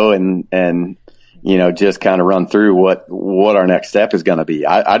the arrow and just kind of run through what our next step is going to be.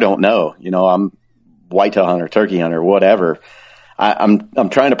 I don't know, I'm whitetail hunter, turkey hunter, whatever. I'm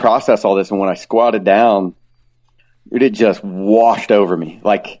trying to process all this, and when I squatted down, it just washed over me.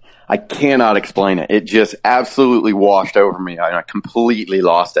 Like, I cannot explain it. It just absolutely washed over me. I completely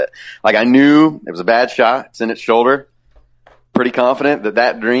lost it. Like, I knew it was a bad shot. It's in its shoulder. Pretty confident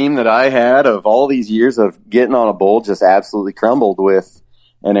that dream that I had of all these years of getting on a bull just absolutely crumbled with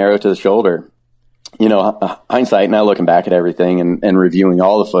an arrow to the shoulder. Hindsight, now looking back at everything and reviewing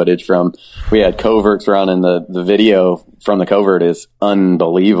all the footage we had coverts running, the video from the covert is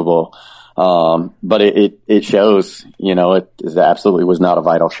unbelievable. But it shows, it absolutely was not a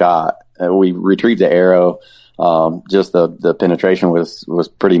vital shot. We retrieved the arrow. Just the penetration was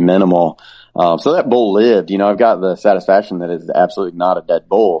pretty minimal. So that bull lived. I've got the satisfaction that it's absolutely not a dead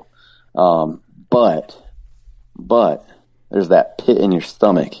bull. But there's that pit in your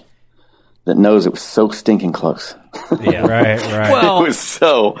stomach that knows it was so stinking close. Yeah, right. Well, it was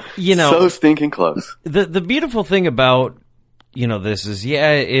so stinking close. The beautiful thing about, this is,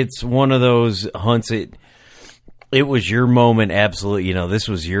 it's one of those hunts. It was your moment. Absolutely. This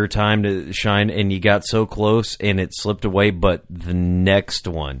was your time to shine, and you got so close and it slipped away. But the next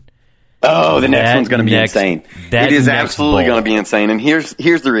one. Oh, the next one's going to be insane. It is absolutely going to be insane. And here's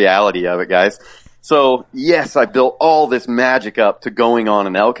the reality of it, guys. So yes, I built all this magic up to going on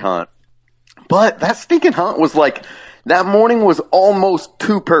an elk hunt. But that stinking hunt was like, that morning was almost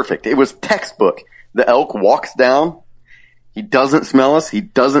too perfect. It was textbook. The elk walks down. He doesn't smell us. He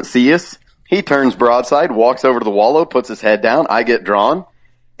doesn't see us. He turns broadside, walks over to the wallow, puts his head down. I get drawn.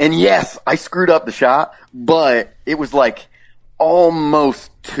 And yes, I screwed up the shot, but it was like almost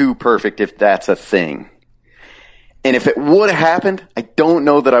too perfect, if that's a thing. And if it would have happened, I don't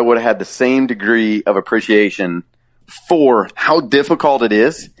know that I would have had the same degree of appreciation for how difficult it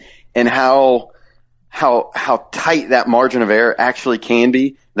is and how tight that margin of error actually can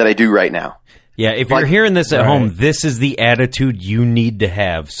be that I do right now. Yeah, if you're hearing this at home, this is the attitude you need to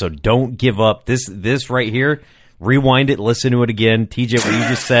have. So don't give up. This right here, rewind it, listen to it again. TJ, what you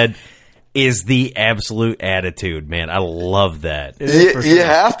just said is the absolute attitude, man. I love that. You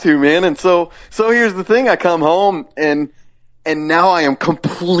have to, man. And so here's the thing. I come home and now I am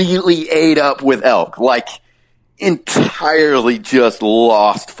completely ate up with elk. Like, entirely just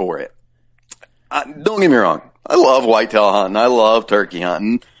lost for it. Don't get me wrong. I love whitetail hunting. I love turkey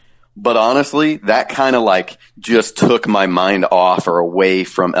hunting. But honestly, that kind of like just took my mind off or away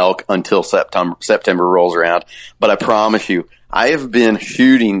from elk until September rolls around. But I promise you, I have been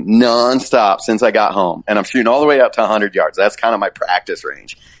shooting nonstop since I got home. And I'm shooting all the way out to 100 yards. That's kind of my practice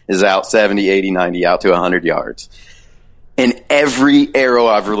range, is out 70, 80, 90, out to 100 yards. And every arrow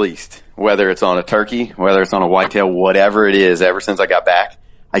I've released, whether it's on a turkey, whether it's on a whitetail, whatever it is, ever since I got back,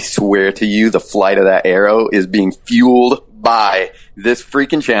 I swear to you, the flight of that arrow is being fueled by this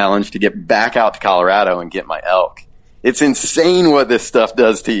freaking challenge to get back out to Colorado and get my elk. It's insane what this stuff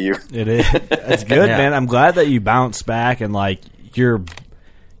does to you. It is. It's good, man. I'm glad that you bounced back and like you're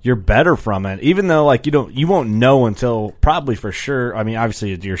better from it. Even though like you won't know until probably for sure. I mean,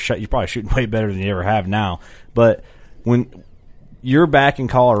 obviously you're probably shooting way better than you ever have now. But when you're back in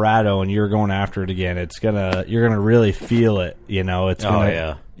Colorado and you're going after it again, you're gonna really feel it. It's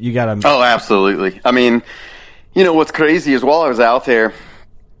gonna, you gotta. Oh, absolutely. I mean, what's crazy is while I was out there,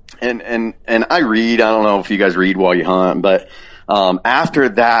 and I read. I don't know if you guys read while you hunt, but after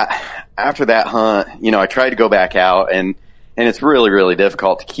that hunt, I tried to go back out, and it's really, really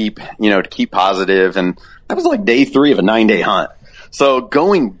difficult to keep positive. And that was like day 3 of a 9-day hunt. So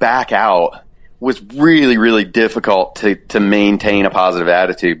going back out was really, really difficult to maintain a positive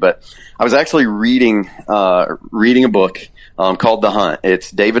attitude. But I was actually reading a book called The Hunt.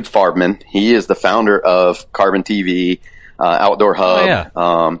 It's David Farbman. He is the founder of Carbon TV, Outdoor Hub.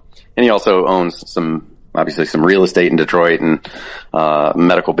 And he also owns some real estate in Detroit and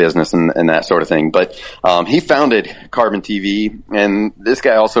medical business and that sort of thing. But he founded Carbon TV, and this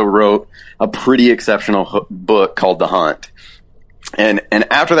guy also wrote a pretty exceptional book called The Hunt. And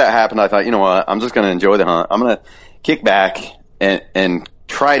after that happened, I thought, you know what, I'm just going to enjoy the hunt. I'm going to kick back and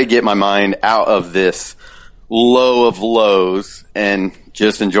try to get my mind out of this low of lows and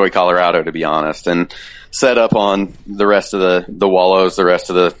just enjoy Colorado, to be honest, and set up on the rest of the wallows, the rest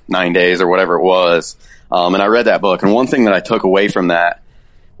of the 9 days or whatever it was. And I read that book, and one thing that I took away from that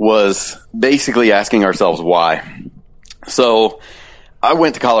was basically asking ourselves why. So I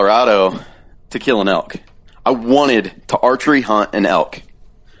went to Colorado to kill an elk. I wanted to archery hunt an elk.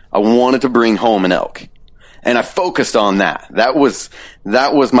 I wanted to bring home an elk. And I focused on that. That was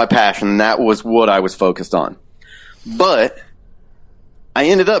my passion. That was what I was focused on. But I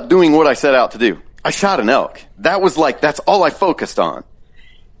ended up doing what I set out to do. I shot an elk. That's all I focused on.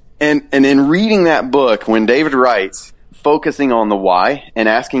 And in reading that book, when David writes, focusing on the why and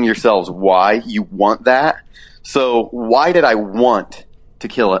asking yourselves why you want that. So why did I want to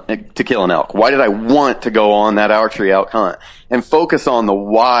kill an elk? Why did I want to go on that archery elk hunt? And focus on the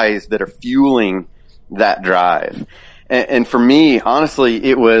whys that are fueling that drive. And for me, honestly,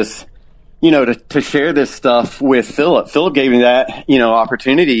 it was, to share this stuff with Philip. Philip gave me that,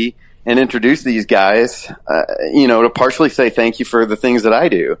 opportunity and introduce these guys, to partially say thank you for the things that I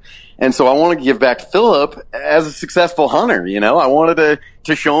do. And so I want to give back to Philip as a successful hunter. I wanted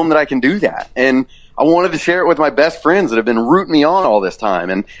to show him that I can do that. And I wanted to share it with my best friends that have been rooting me on all this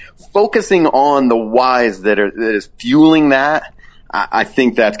time, and focusing on the whys that is fueling that. I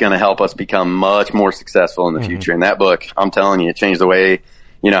think that's going to help us become much more successful in the future. And that book, I'm telling you, it changed the way,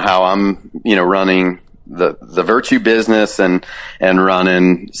 how I'm, running the Virtue business and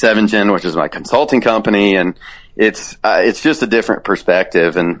running 7Gen, which is my consulting company. And it's just a different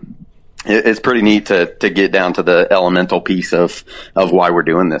perspective, and it's pretty neat to get down to the elemental piece of why we're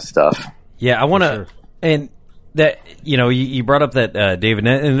doing this stuff. Yeah, I want to, and that, you brought up that, David,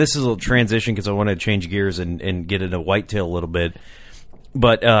 and this is a little transition because I want to change gears and get into whitetail a little bit.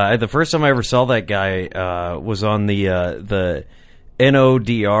 But the first time I ever saw that guy was on the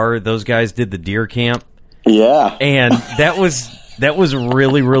NODR. Those guys did the deer camp. Yeah, and that was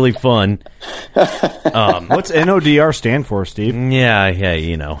really, really fun. What's NODR stand for, Steve? Yeah,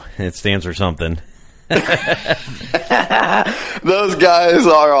 it stands for something. Those guys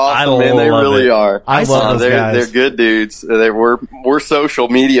are awesome, man. They really are. I love those guys. They're good dudes. We're social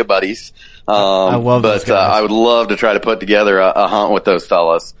media buddies. I love those guys. I would love to try to put together a hunt with those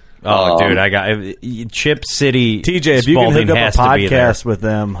fellas. Oh, dude, I got Chip City. TJ, if you can hook up a podcast with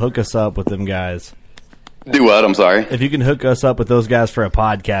them, hook us up with them guys. Do what? I'm sorry. If you can hook us up with those guys for a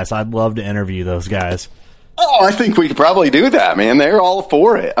podcast, I'd love to interview those guys. Oh, I think we could probably do that, man. They're all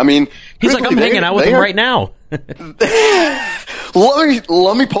for it. I mean, he's like, I'm hanging out with him right now.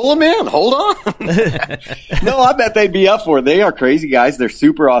 let me pull them in. Hold on. No, I bet they'd be up for it. They are crazy guys. They're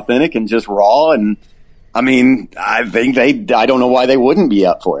super authentic and just raw. And I mean, I think I don't know why they wouldn't be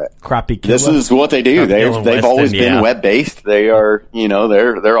up for it. Crappie killer. This is what they do. They've always been web based. They are,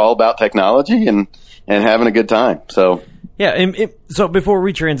 they're all about technology and having a good time. So. Yeah, so before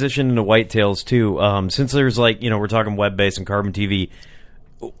we transition into whitetails too, since there's we're talking web-based and Carbon TV,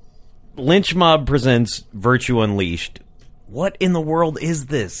 Lynch Mob presents Virtue Unleashed. What in the world is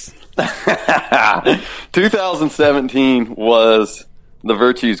this? 2017 was the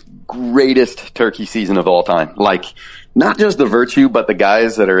Virtue's greatest turkey season of all time. Not just the Virtue, but the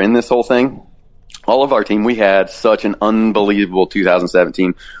guys that are in this whole thing. All of our team, we had such an unbelievable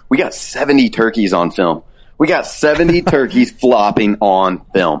 2017. We got 70 turkeys on film. We got 70 turkeys flopping on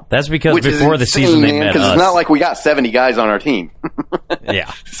film. That's because before the season they met us. Because it's not like we got 70 guys on our team.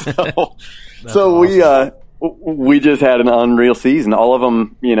 Yeah. So we just had an unreal season. All of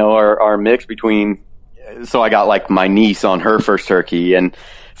them, are mixed between. So I got my niece on her first turkey, and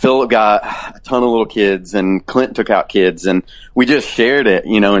Philip got a ton of little kids, and Clint took out kids, and we just shared it,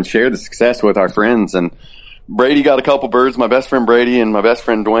 and shared the success with our friends. And Brady got a couple birds. My best friend Brady and my best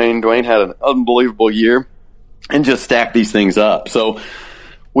friend Dwayne. Dwayne had an unbelievable year. And just stack these things up. So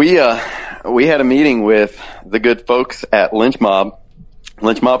we had a meeting with the good folks at Lynch Mob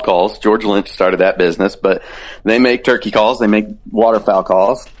Calls. George Lynch started that business, but they make turkey calls. They make waterfowl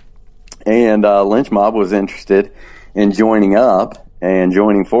calls. And Lynch Mob was interested in joining up and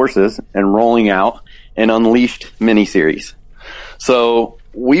joining forces and rolling out an Unleashed mini-series. So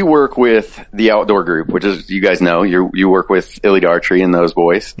we work with the outdoor group, which is, you guys know, you work with Elite Archery and those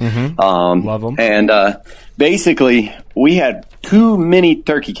boys. Love them. And basically, we had too many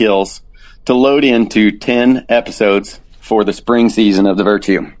turkey kills to load into 10 episodes for the spring season of the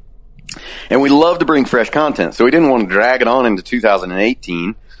Virtue. And we love to bring fresh content, so we didn't want to drag it on into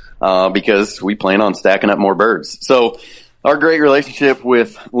 2018 because we plan on stacking up more birds. So our great relationship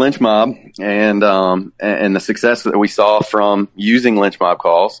with Lynch Mob and the success that we saw from using Lynch Mob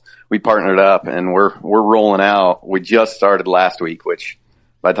calls, we partnered up and we're rolling out. We just started last week, which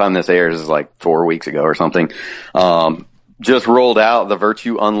by the time this airs is like 4 weeks ago or something. Just rolled out the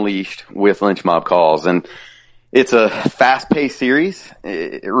Virtue Unleashed with Lynch Mob calls, and it's a fast-paced series.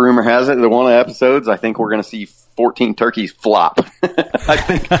 Rumor has it, the one of the episodes, I think we're going to see 14 turkeys flop.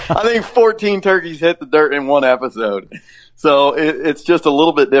 I think 14 turkeys hit the dirt in one episode. So it's just a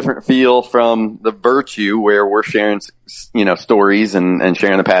little bit different feel from the Virtue, where we're sharing, stories and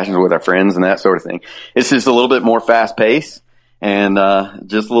sharing the passions with our friends and that sort of thing. It's just a little bit more fast-paced and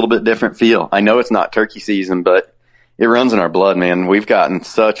just a little bit different feel. I know it's not turkey season, but it runs in our blood, man. We've gotten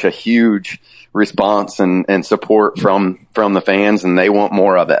such a huge response and support from the fans, and they want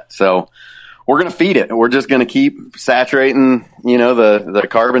more of it. So we're going to feed it. We're just going to keep saturating, the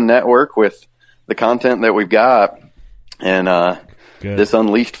Carbon network with the content that we've got. And this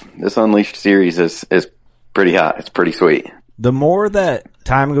Unleashed series is pretty hot. It's pretty sweet. The more that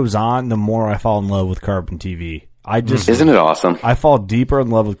time goes on, the more I fall in love with Carbon TV. Isn't it awesome? I fall deeper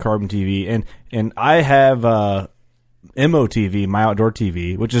in love with Carbon TV, and I have MOTV, My Outdoor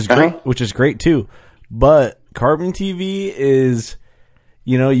TV, which is great, which is great too. But Carbon TV is,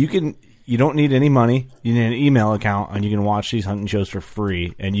 you don't need any money. You need an email account, and you can watch these hunting shows for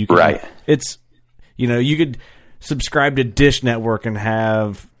free. And you can, you could subscribe to Dish Network and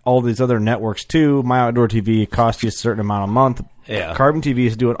have all these other networks too. My Outdoor TV costs you a certain amount a month. Yeah. Carbon TV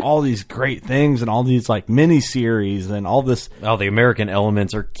is doing all these great things and all these like mini series and all this. Oh, the American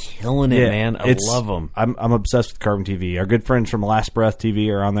Elements are killing it, man. I love them. I'm obsessed with Carbon TV. Our good friends from Last Breath TV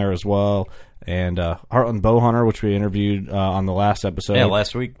are on there as well, and Heartland Bowhunter, which we interviewed on the last episode. Yeah,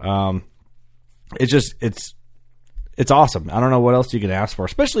 last week. It's awesome. I don't know what else you can ask for,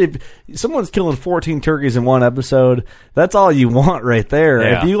 especially if someone's killing 14 turkeys in one episode. That's all you want right there.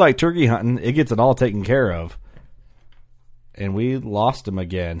 Yeah. If you like turkey hunting, it gets it all taken care of. And we lost him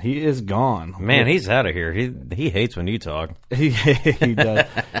again. He is gone. Man, he's out of here. He hates when you talk. He does.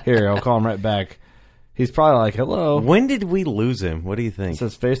 Here, I'll call him right back. He's probably like, hello. When did we lose him? What do you think? It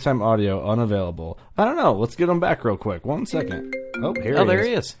says FaceTime audio unavailable. I don't know. Let's get him back real quick. 1 second. Oh, there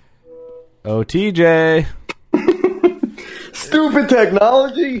he is. Oh, TJ. Stupid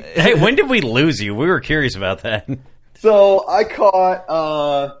technology. Hey, when did we lose you? We were curious about that. So I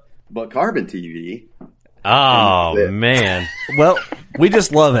caught but Carbon TV. Oh, man. Well, we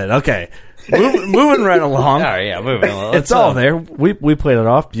just love it. Okay. Moving right along. All right, yeah, moving along. It's all there. We played it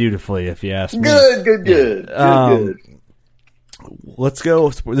off beautifully, if you ask me. Good. Let's go.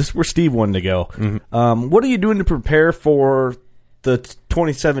 This is where Steve wanted to go. Mm-hmm. What are you doing to prepare for the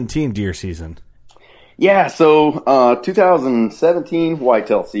 2017 deer season? Yeah, so 2017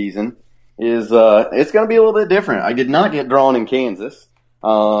 whitetail season is it's going to be a little bit different. I did not get drawn in Kansas.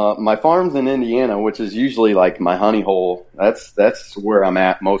 My farm's in Indiana, which is usually like my honey hole. That's where I'm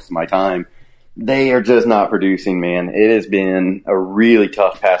at most of my time. They are just not producing, man. It has been a really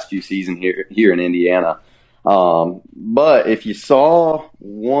tough past few seasons here in Indiana. But if you saw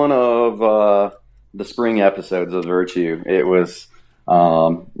one of the spring episodes of Virtue, it was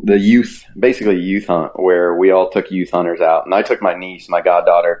the youth hunt, where we all took youth hunters out, and I took my niece, my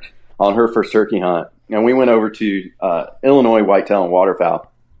goddaughter, on her first turkey hunt, and we went over to Illinois whitetail and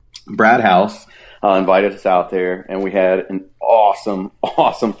waterfowl. Brad House invited us out there, and we had an awesome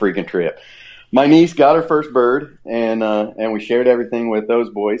freaking trip. My niece got her first bird, and we shared everything with those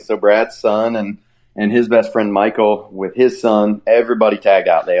boys. So Brad's son and his best friend Michael with his son, everybody tagged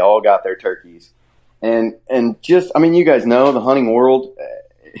out. They all got their turkeys. And just, I mean, you guys know the hunting world,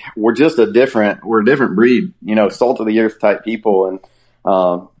 we're a different breed, salt of the earth type people,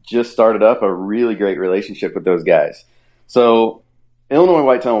 and just started up a really great relationship with those guys. So Illinois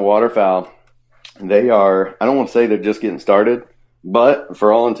whitetail and waterfowl, they are, I don't want to say they're just getting started, but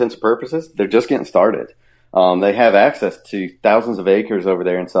for all intents and purposes, they're just getting started. They have access to thousands of acres over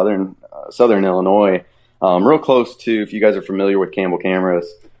there in southern Illinois, real close to, if you guys are familiar with Campbell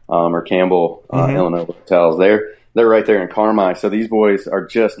Cameras, or Campbell, Illinois hotels, they're right there in Carmi. So these boys are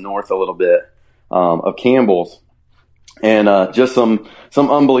just north a little bit, of Campbell's, and, just some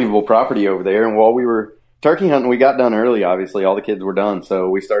unbelievable property over there. And while we were turkey hunting, we got done early, obviously all the kids were done. So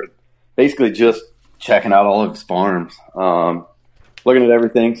we started basically just checking out all of his farms. looking at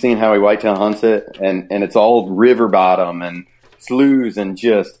everything, seeing how he whitetail hunts it, and it's all river bottom and sloughs and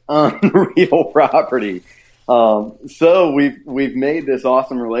just unreal property. So we've made this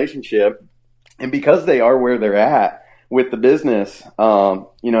awesome relationship, and because they are where they're at with the business,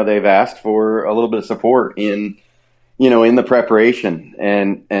 they've asked for a little bit of support in the preparation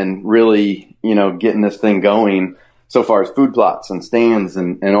and really, getting this thing going so far as food plots and stands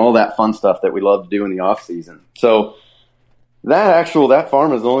and all that fun stuff that we love to do in the off season. So that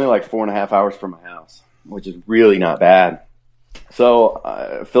farm is only like 4.5 hours from my house, which is really not bad.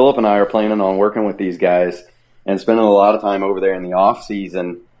 So Philip and I are planning on working with these guys and spending a lot of time over there in the off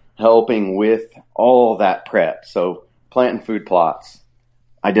season helping with all that prep. So planting food plots,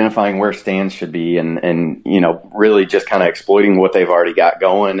 identifying where stands should be, and really just kind of exploiting what they've already got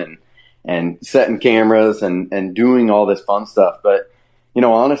going and setting cameras and doing all this fun stuff. But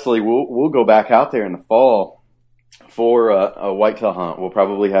honestly, we'll go back out there in the fall for a whitetail hunt. We'll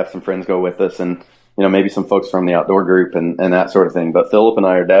probably have some friends go with us, and maybe some folks from the outdoor group and that sort of thing. But Philip and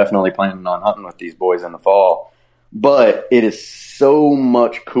I are definitely planning on hunting with these boys in the fall. But it is so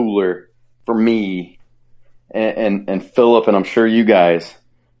much cooler for me and Philip, and I'm sure you guys,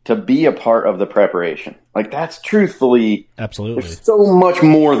 to be a part of the preparation. Like, that's truthfully, absolutely, there's so much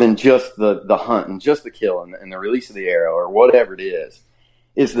more than just the hunt and just the kill and the release of the arrow or whatever it is.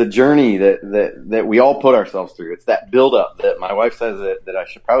 It's the journey that we all put ourselves through. It's that build up that my wife says that I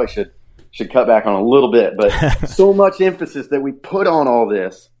should cut back on a little bit, but so much emphasis that we put on all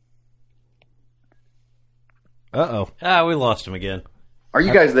this. We lost him again. Are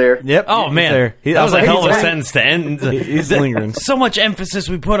you guys there? Yep. Oh, man. That was a hell of a sentence to end. He's lingering. So much emphasis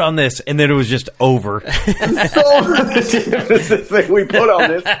we put on this, and then it was just over. So much emphasis that we put on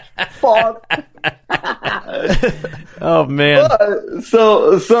this. Fuck. Oh, man.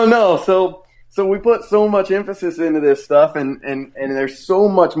 So we put so much emphasis into this stuff, and there's so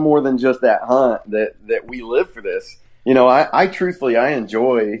much more than just that hunt that we live for this. I truthfully, I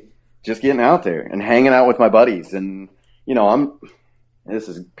enjoy just getting out there and hanging out with my buddies. And,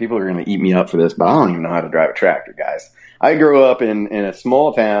 people are going to eat me up for this, but I don't even know how to drive a tractor, guys. I grew up in a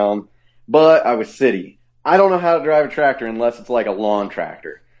small town, but I was city. I don't know how to drive a tractor unless it's like a lawn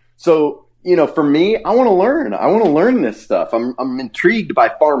tractor. So, for me, I want to learn. I want to learn this stuff. I'm intrigued by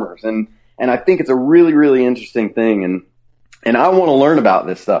farmers, and I think it's a really, really interesting thing. And I want to learn about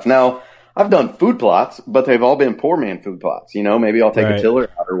this stuff. Now, I've done food plots, but they've all been poor man food plots. Maybe I'll take a tiller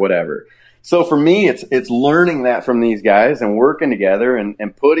out or whatever. So for me, it's learning that from these guys and working together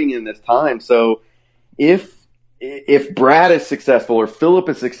and putting in this time. So if Brad is successful or Philip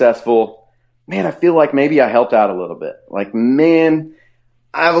is successful, man, I feel like maybe I helped out a little bit. Like, man,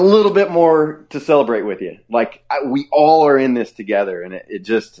 I have a little bit more to celebrate with you. Like, we all are in this together, and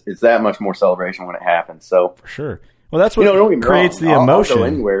it's that much more celebration when it happens. So for sure. Well, that's what creates the emotion. I'll go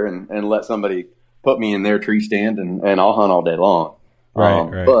anywhere and let somebody put me in their tree stand, and I'll hunt all day long.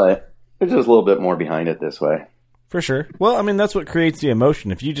 Right. But there's just a little bit more behind it this way. For sure. Well, I mean, that's what creates the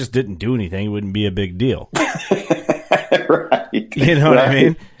emotion. If you just didn't do anything, it wouldn't be a big deal. Right. You know what I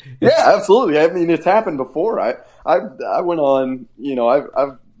mean? Yeah, absolutely. I mean, it's happened before. I went on,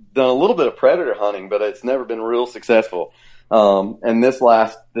 I've done a little bit of predator hunting, but it's never been real successful. And this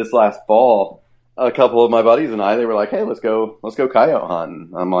last fall, a couple of my buddies and they were like, "Hey, let's go coyote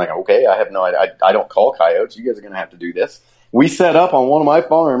hunting." I'm like, "Okay, I have no idea. I don't call coyotes. You guys are going to have to do this." We set up on one of my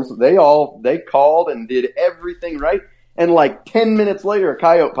farms. They called and did everything right. And like 10 minutes later, a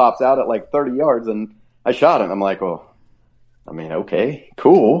coyote pops out at like 30 yards and I shot it. I'm like, well, I mean, okay,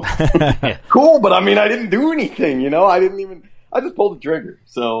 cool. Cool. But I mean, I didn't do anything, I just pulled the trigger.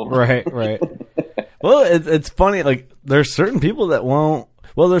 So. Right. Well, it's funny. Like, there's certain people that won't.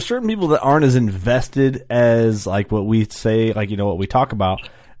 Well, there's certain people that aren't as invested as like what we say, like, what we talk about.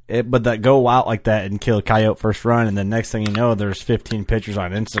 But that go out like that and kill a coyote first run, and then next thing you know, there's 15 pictures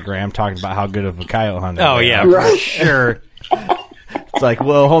on Instagram talking about how good of a coyote hunter. Oh yeah, for sure. It's like,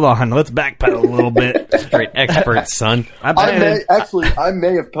 well, hold on, let's backpedal a little bit. Straight expert, son. I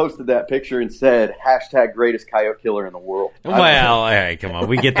may have posted that picture and said #greatest coyote killer in the world. Well, all right, come on,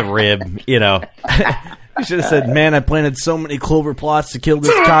 we get the rib, You should have said, "Man, I planted so many clover plots to kill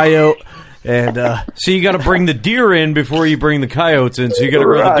this coyote." And so you got to bring the deer in before you bring the coyotes in. So you got to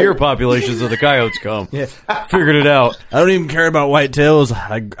grow the deer populations so the coyotes come. Yeah, figured it out. I don't even care about whitetails.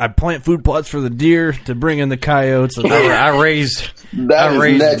 I plant food plots for the deer to bring in the coyotes. I raised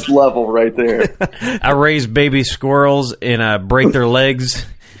next level right there. I raise baby squirrels and I break their legs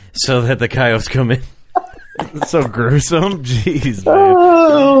so that the coyotes come in. It's so gruesome. Jeez, man.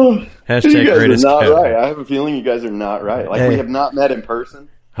 Oh, #greatest you guys are not coyote. right. I have a feeling you guys are not right. Like, we have not met in person.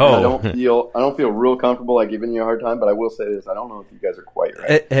 Oh, I don't feel real comfortable like giving you a hard time, but I will say this: I don't know if you guys are quite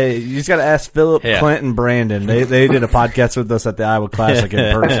right. Hey, you just got to ask Philip, Clint, and Brandon. They did a podcast with us at the Iowa Classic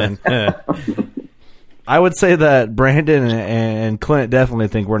in person. I would say that Brandon and Clint definitely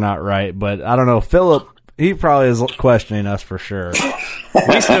think we're not right, but I don't know. Philip, he probably is questioning us for sure.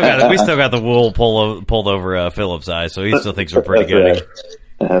 we still got the wool pulled over Philip's eyes, so he still thinks we're pretty good. Right.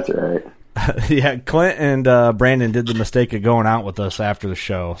 That's right. Yeah, Clint and Brandon did the mistake of going out with us after the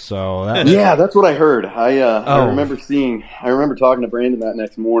show. So that's what I heard. I remember talking to Brandon that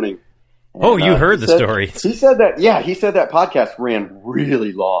next morning. And, you heard the story. He said that. Yeah, he said that podcast ran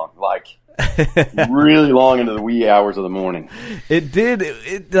really long, like really long into the wee hours of the morning. It did.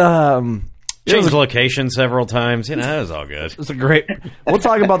 It changed location several times. You know, that was all good. It's a great. We'll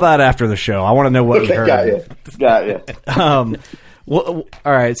talk about that after the show. I want to know what you heard. Got you. Well,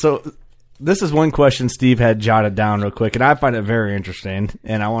 all right. So this is one question Steve had jotted down real quick, and I find it very interesting,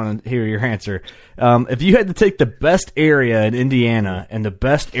 and I want to hear your answer. If you had to take the best area in Indiana and the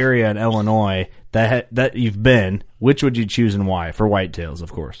best area in Illinois that you've been, which would you choose and why? For whitetails,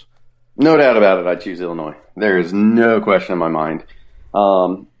 of course. No doubt about it, I'd choose Illinois. There is no question in my mind.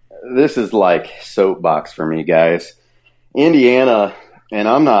 This is like soapbox for me, guys. Indiana, and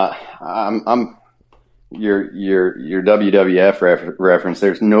I'm your WWF reference.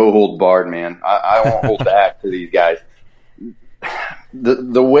 There's no hold barred, man. I won't hold back to these guys.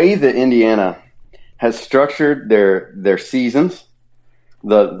 The way that Indiana has structured their seasons,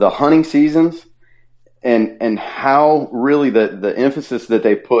 the hunting seasons, and how really the emphasis that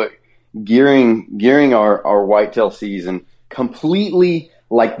they put gearing our whitetail season completely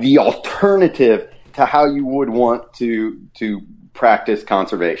like the alternative to how you would want to practice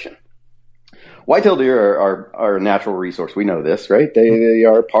conservation. Whitetail deer are a natural resource. We know this, right? They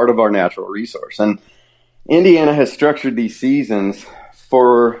are part of our natural resource. And Indiana has structured these seasons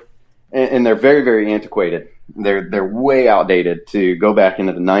and they're very, very antiquated. They're way outdated to go back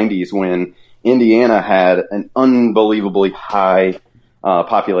into the 90s when Indiana had an unbelievably high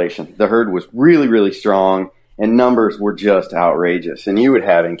population. The herd was really, really strong and numbers were just outrageous. And you would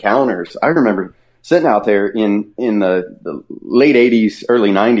have encounters. I remember sitting out there in the late 80s, early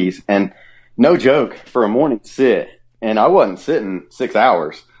 90s, and no joke, for a morning sit, and I wasn't sitting 6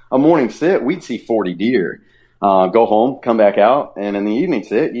 hours. A morning sit, we'd see 40 deer. Go home, come back out, and in the evening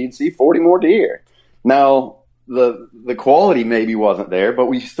sit, you'd see 40 more deer. Now, the quality maybe wasn't there, but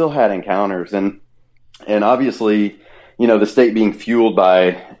we still had encounters. And obviously, you know, the state being fueled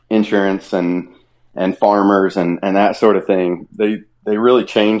by insurance and farmers and that sort of thing, they really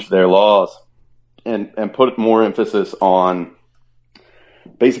changed their laws and put more emphasis on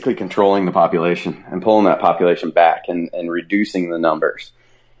basically controlling the population and pulling that population back and reducing the numbers.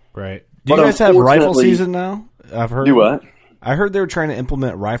 Right. Do you guys have rifle season now? I've heard. Do what? I heard they were trying to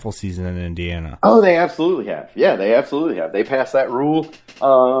implement rifle season in Indiana. Oh, they absolutely have. Yeah, they absolutely have. They passed that rule.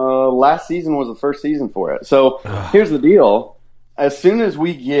 Last season was the first season for it. So here's the deal. As soon as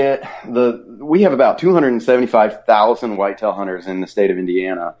we have about 275,000 whitetail hunters in the state of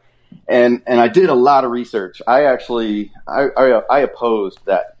Indiana. And I did a lot of research. I opposed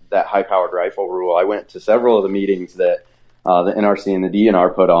that high-powered rifle rule. I went to several of the meetings that the NRC and the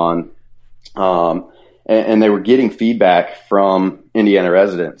DNR put on, and they were getting feedback from Indiana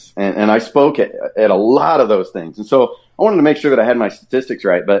residents. And I spoke at a lot of those things. And so I wanted to make sure that I had my statistics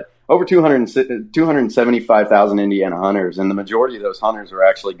right. But over 275,000 Indiana hunters, and the majority of those hunters are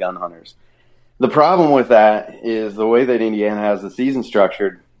actually gun hunters. The problem with that is the way that Indiana has the season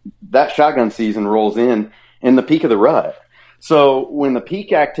structured. That shotgun season rolls in the peak of the rut. So when the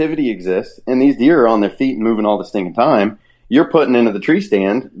peak activity exists and these deer are on their feet and moving all the stinking time, you're putting into the tree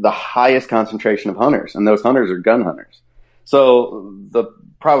stand the highest concentration of hunters, and those hunters are gun hunters. So the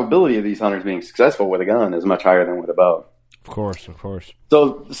probability of these hunters being successful with a gun is much higher than with a bow. Of course, of course.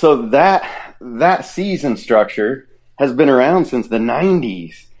 So that season structure has been around since the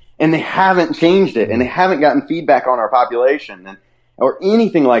 90s, and they haven't changed it, and they haven't gotten feedback on our population or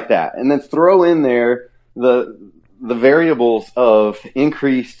anything like that. And then throw in there the variables of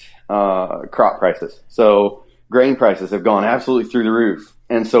increased crop prices. So grain prices have gone absolutely through the roof.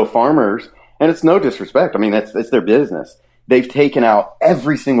 And so farmers, and it's no disrespect, I mean, it's their business. They've taken out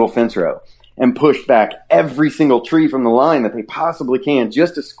every single fence row and pushed back every single tree from the line that they possibly can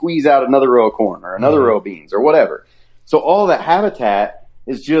just to squeeze out another row of corn or another row of beans or whatever. So all that habitat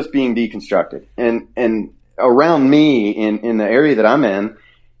is just being deconstructed. And around me in the area that I'm in,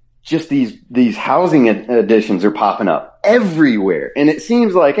 just these housing additions are popping up everywhere. And it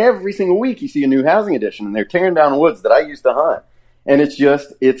seems like every single week you see a new housing addition, and they're tearing down woods that I used to hunt. And it's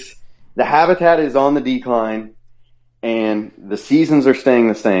the habitat is on the decline. and the seasons are staying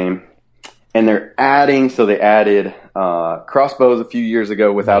the same, and they're adding. So they added crossbows a few years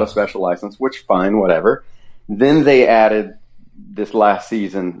ago without a special license, which fine, whatever. Then they added this last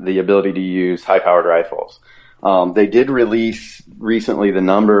season the ability to use high-powered rifles. They did release recently the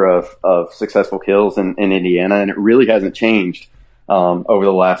number of successful kills in Indiana, and it really hasn't changed over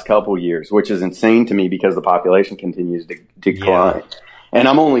the last couple years, which is insane to me because the population continues to decline. Yeah. And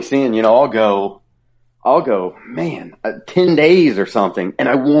I'm only seeing, I'll go, man, 10 days or something, and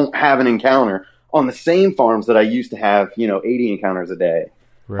I won't have an encounter on the same farms that I used to have, 80 encounters a day.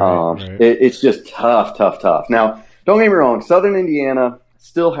 Right. It's just tough. Now, don't get me wrong, southern Indiana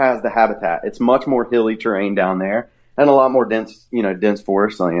still has the habitat. It's much more hilly terrain down there and a lot more dense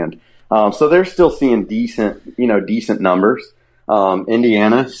forest land. So they're still seeing decent numbers.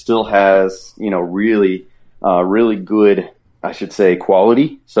 Indiana still has, really good, I should say,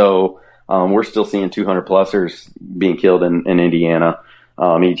 quality. So we're still seeing 200 plusers being killed in Indiana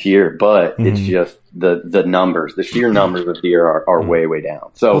each year, but it's just the numbers, the sheer numbers of deer are way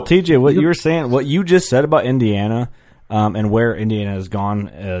down. So, well, TJ, what you were saying, what you just said about Indiana, and where Indiana has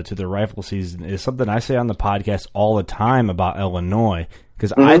gone to the rifle season is something I say on the podcast all the time about Illinois,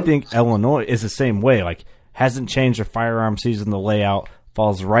 because I think Illinois is the same way. Like, hasn't changed their firearm season. The layout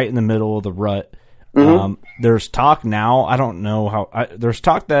falls right in the middle of the rut. There's talk now. I don't know how. There's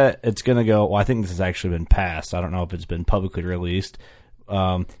talk that it's going to go. Well, I think this has actually been passed. I don't know if it's been publicly released.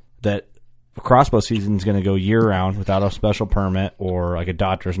 That crossbow season is going to go year round without a special permit or like a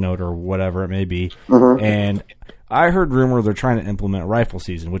doctor's note or whatever it may be. And I heard rumor they're trying to implement a rifle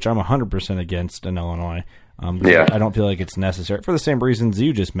season, which I'm 100% against in Illinois. I don't feel like it's necessary for the same reasons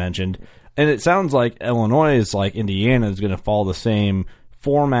you just mentioned. And it sounds like Illinois is like Indiana is going to follow the same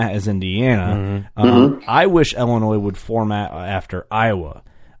format as Indiana. I wish Illinois would format after Iowa.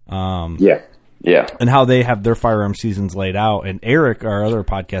 And how they have their firearm seasons laid out. And Eric, our other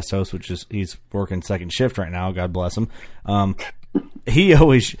podcast host, he's working second shift right now, God bless him. He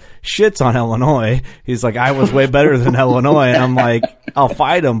always shits on Illinois. He's like, I was way better than Illinois. And I'm like, I'll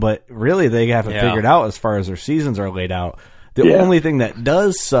fight them, but really they haven't figured out as far as their seasons are laid out. The only thing that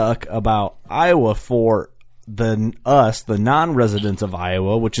does suck about Iowa for the non-residents of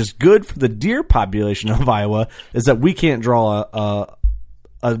Iowa, which is good for the deer population of Iowa, is that we can't draw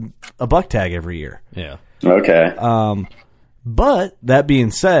a buck tag every year. Yeah. Okay. But that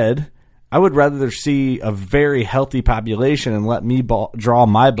being said, I would rather see a very healthy population and let me draw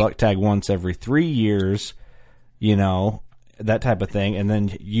my buck tag once every 3 years, that type of thing. And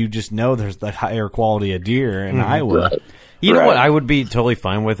then you just know there's the higher quality of deer in Iowa. Right. You know what I would be totally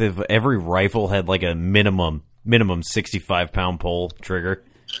fine with if every rifle had like a minimum 65-pound pull trigger.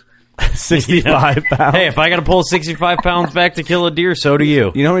 65 pounds. Hey, if I got to pull 65 pounds back to kill a deer, so do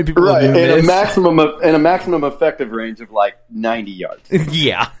you. You know how many people right, do this? In a maximum effective range of like 90 yards.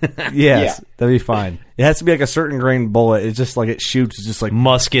 Yeah. Yes, that'd be fine. It has to be like a certain grain bullet. It's just like it shoots. It's just like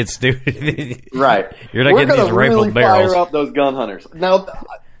muskets, dude. Right. You're not getting these rifled really barrels. Fire up those gun hunters. Now,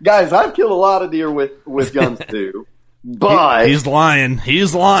 guys, I've killed a lot of deer with guns too. But he's lying.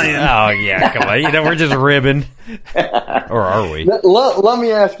 He's lying. Oh yeah, come on. We're just ribbing, or are we? Let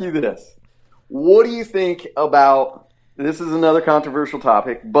me ask you this: what do you think about? This is another controversial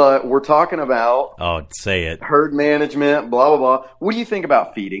topic, but we're talking about say it. Herd management, blah blah blah. What do you think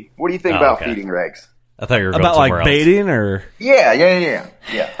about feeding? What do you think about feeding regs? I thought you were going about somewhere like baiting or yeah.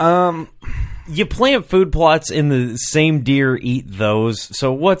 You plant food plots and the same deer eat those.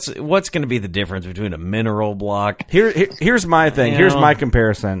 So what's going to be the difference between a mineral block? Here's my thing. Here's my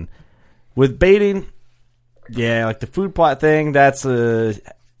comparison with baiting. Yeah, like the food plot thing. That's a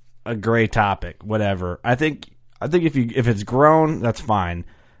gray topic. Whatever. I think if it's grown, that's fine.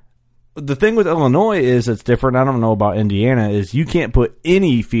 The thing with Illinois is it's different. I don't know about Indiana. Is you can't put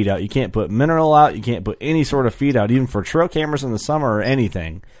any feed out. You can't put mineral out. You can't put any sort of feed out, even for trail cameras in the summer or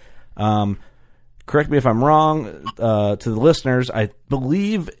anything. Correct me if I'm wrong, to the listeners. I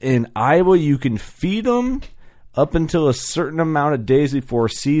believe in Iowa you can feed them up until a certain amount of days before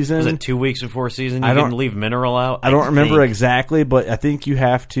season. Is it 2 weeks before season? You can leave mineral out? I don't remember exactly, but I think you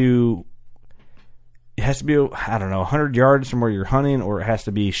have to. It has to be, I don't know, 100 yards from where you're hunting, or it has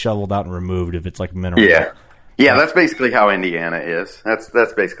to be shoveled out and removed if it's like mineral. Yeah, that's basically how Indiana is.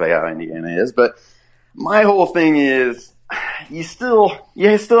 That's basically how Indiana is. But my whole thing is, you still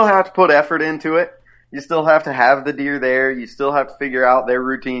have to put effort into it. You still have to have the deer there. You still have to figure out their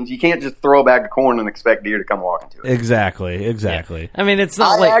routines. You can't just throw a bag of corn and expect deer to come walking to it. Exactly. Yeah. I mean, it's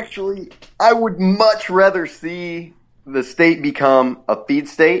not I would much rather see the state become a feed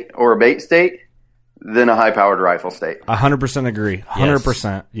state or a bait state than a high-powered rifle state. 100% agree.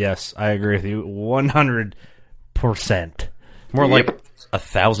 100%. Yes, I agree with you. 100%. More like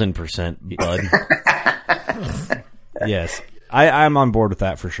 1,000%, bud. Yes. I'm on board with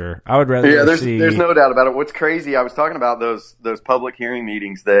that for sure. I would rather there's no doubt about it. What's crazy, I was talking about those public hearing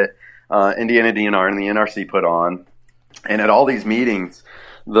meetings that Indiana DNR and the NRC put on, and at all these meetings,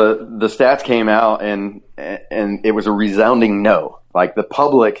 the stats came out and it was a resounding no. Like the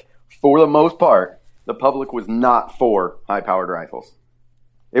public, for the most part, the public was not for high-powered rifles.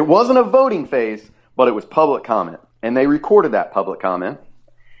 It wasn't a voting phase, but it was public comment, and they recorded that public comment,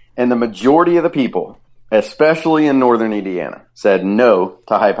 and the majority of the people, especially in northern Indiana, said no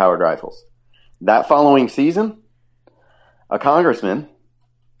to high-powered rifles. That following season, a congressman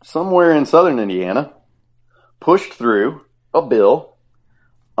somewhere in southern Indiana pushed through a bill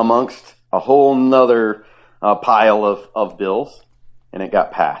amongst a whole nother pile of bills, and it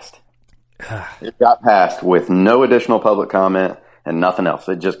got passed. It got passed with no additional public comment and nothing else.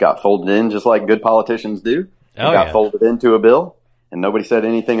 It just got folded in just like good politicians do. It got folded into a bill. And nobody said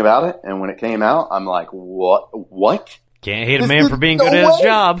anything about it. And when it came out, I'm like, what? Can't hate a man for being good at his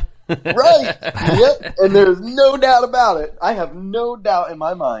job. Right. Yep. And there's no doubt about it. I have no doubt in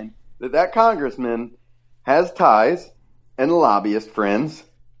my mind that congressman has ties and lobbyist friends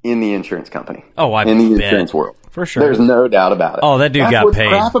in the insurance company. Oh, I in the bet. Insurance world. For sure. There's no doubt about it. Oh, that dude got what's paid.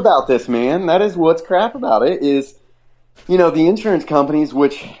 Crap about this, man. That is what's crap about it is, the insurance companies,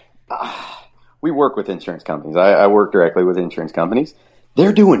 which... we work with insurance companies. I work directly with insurance companies.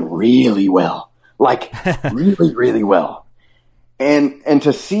 They're doing really well. Like, really, really well. And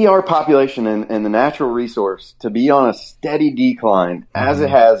to see our population and the natural resource to be on a steady decline, as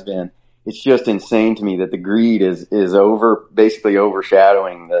it has been, it's just insane to me that the greed is basically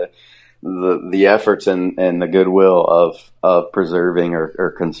overshadowing the efforts and the goodwill of preserving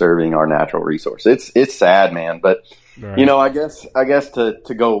or conserving our natural resource. It's sad, man. But right. I guess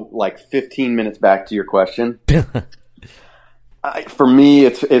to go like 15 minutes back to your question, for me,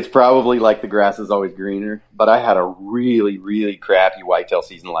 it's probably like the grass is always greener. But I had a really, really crappy whitetail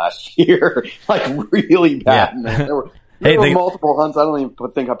season last year, like really bad. Yeah. Man. There were multiple hunts. I don't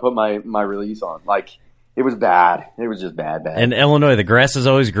even think I put my release on. Like, it was bad. It was just bad. In Illinois, the grass is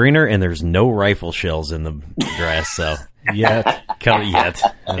always greener, and there's no rifle shells in the grass, so... Yet.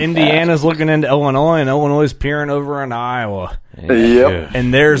 Indiana's looking into Illinois, and Illinois is peering over in Iowa. Yep.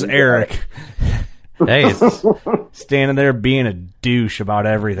 And there's Eric. Hey, it's standing there being a douche about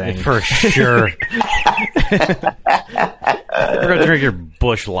everything. For sure. We're going to drink your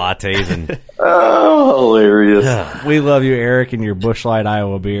Busch lattes and... Oh, hilarious. We love you, Eric, and your Busch Light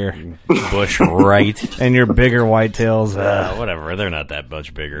Iowa beer. Busch right. And your bigger whitetails. Whatever. They're not that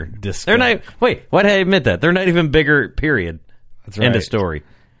much bigger. Disgust. They're not... Wait, why did I admit that? They're not even bigger, period. That's right. End of story.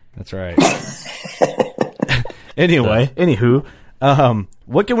 That's right. Anywho,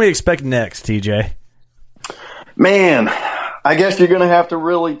 what can we expect next, TJ? Man, I guess you're going to have to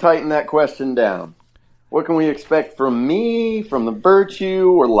really tighten that question down. What can we expect from me, from the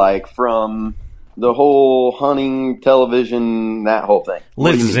Virtue, or like from the whole hunting, television, that whole thing?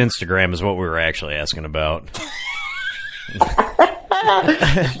 Liz's Instagram is what we were actually asking about.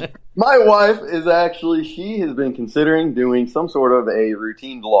 My wife she has been considering doing some sort of a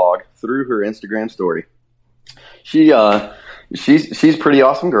routine vlog through her Instagram story. She's a pretty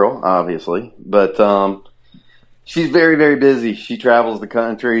awesome girl, obviously, but she's very, very busy. She travels the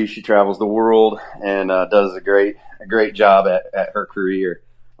country, she travels the world, and does a great job at her career.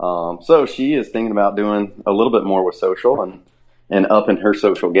 So she is thinking about doing a little bit more with social and upping her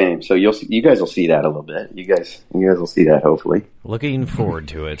social game. So you guys will see that a little bit. You guys will see that, hopefully. Looking forward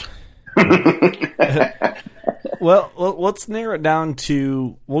to it. Well, let's narrow it down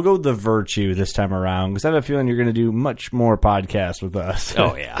to, we'll go with the Virtue this time around, because I have a feeling you're going to do much more podcasts with us.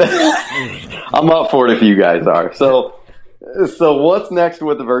 Oh, yeah. I'm up for it if you guys are. So what's next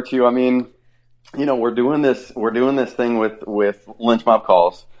with the Virtue? I mean, we're doing this thing with Lynch Mob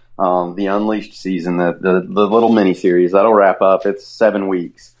Calls, the Unleashed season, the little mini series that'll wrap up. It's 7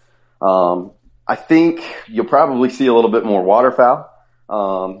 weeks. I think you'll probably see a little bit more waterfowl.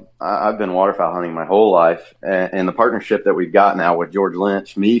 I've been waterfowl hunting my whole life, and the partnership that we've got now with George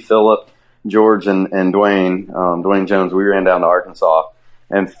Lynch, me, Phillip, George, and Dwayne Jones, we ran down to Arkansas,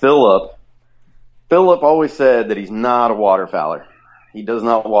 and Phillip always said that he's not a waterfowler. He does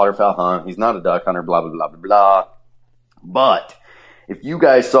not waterfowl hunt. He's not a duck hunter, blah, blah, blah, blah, blah. But if you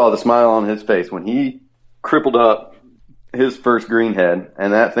guys saw the smile on his face when he crippled up his first greenhead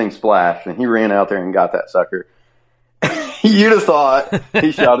and that thing splashed and he ran out there and got that sucker, you'd have thought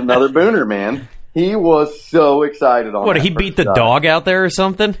he shot another booner, man. He was so excited on What, that he beat the shot. dog out there or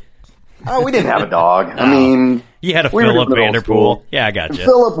something? Oh, we didn't have a dog. I mean... You had a we were Phillip middle Vanderpool. school. Yeah, I got you.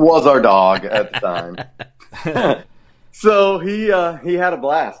 Phillip was our dog at the time. So he had a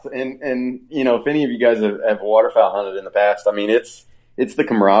blast, and if any of you guys have waterfowl hunted in the past, I mean it's the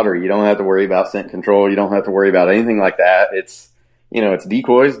camaraderie. You don't have to worry about scent control. You don't have to worry about anything like that. It's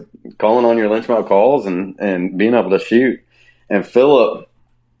decoys, calling on your lynch mob calls, and being able to shoot. And Philip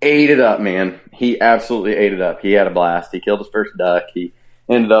ate it up, man. He absolutely ate it up. He had a blast. He killed his first duck. He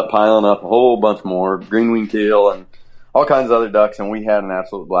ended up piling up a whole bunch more green-winged teal and all kinds of other ducks, and we had an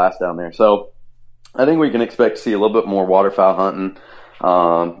absolute blast down there. So I think we can expect to see a little bit more waterfowl hunting.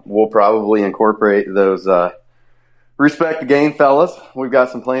 We'll probably incorporate those respect the game fellas. We've got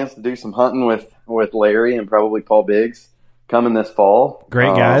some plans to do some hunting with Larry and probably Paul Biggs coming this fall.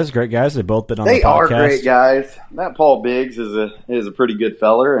 Great guys. They've both been on the podcast. They are great guys. That Paul Biggs is a pretty good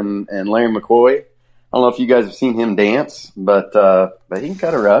feller, and Larry McCoy. I don't know if you guys have seen him dance, but he can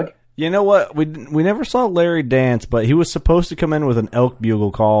cut a rug. You know what? We never saw Larry dance, but he was supposed to come in with an elk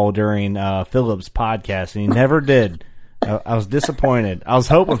bugle call during Philip's podcast, and he never did. I was disappointed. I was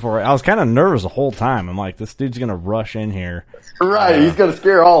hoping for it. I was kind of nervous the whole time. I'm like, this dude's going to rush in here. Right, he's going to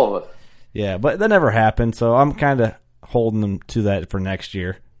scare all of us. Yeah, but that never happened, so I'm kind of holding them to that for next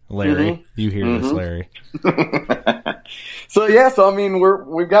year. Larry, you hear this, Larry. So I mean,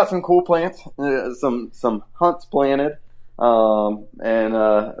 we've got some cool plans, some hunts planted,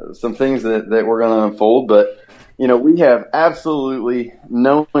 and some things that we're going to unfold. But we have absolutely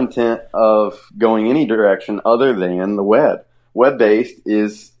no intent of going any direction other than the web. Web-based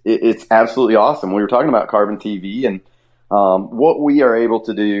it's absolutely awesome. We were talking about Carbon TV and what we are able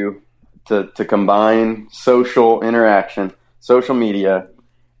to do to combine social interaction, social media,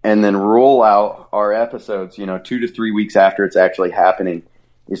 and then roll out our episodes, 2 to 3 weeks after it's actually happening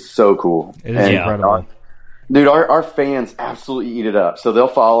is so cool. It is incredible. Dude, our fans absolutely eat it up. So they'll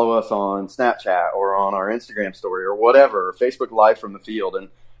follow us on Snapchat or on our Instagram story or whatever, or Facebook Live from the field,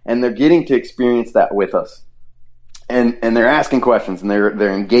 and they're getting to experience that with us. And they're asking questions, and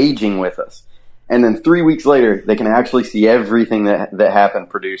they're engaging with us. And then 3 weeks later, they can actually see everything that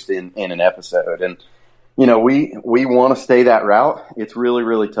happened produced in an episode. And we want to stay that route. It's really,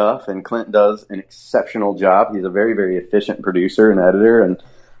 really tough, and Clint does an exceptional job. He's a very, very efficient producer and editor, and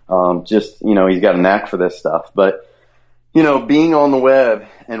he's got a knack for this stuff. But, being on the web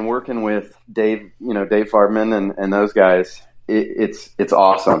and working with Dave Farbman and those guys, it's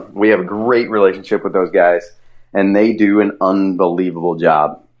awesome. We have a great relationship with those guys, and they do an unbelievable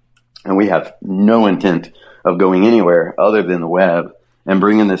job. And we have no intent of going anywhere other than the web and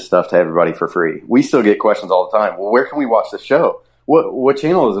bringing this stuff to everybody for free. We still get questions all the time. Well, where can we watch the show? What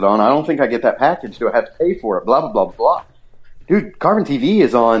channel is it on? I don't think I get that package. Do I have to pay for it? Blah, blah, blah, blah. Dude, Carbon TV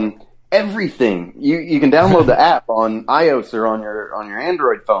is on everything. You can download the app on iOS or on your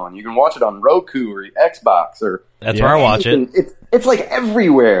Android phone. You can watch it on Roku or Xbox or that's where I watch it. It's like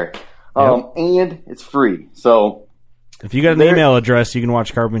everywhere, and it's free. So if you got an email address, you can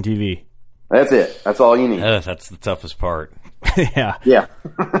watch Carbon TV. That's it. That's all you need. That's the toughest part. Yeah.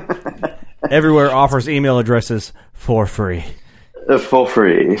 Everywhere offers email addresses for free. For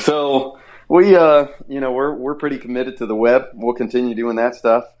free. So we, we're pretty committed to the web. We'll continue doing that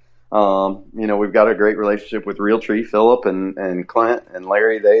stuff. We've got a great relationship with Realtree. Philip and Clint and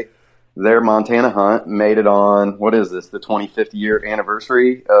Larry, their Montana hunt made it on, what is this, the 25th year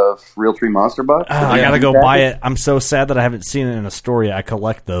anniversary of Realtree Monster Bucks? Oh, I got to go buy it. I'm so sad that I haven't seen it in a store yet. I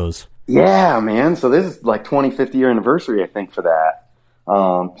collect those. Yeah, man. So this is like 25th year anniversary, I think, for that.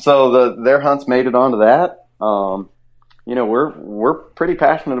 So their hunts made it onto that. We're pretty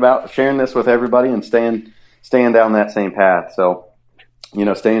passionate about sharing this with everybody and staying down that same path. So,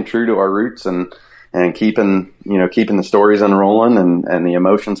 staying true to our roots and keeping the stories unrolling and the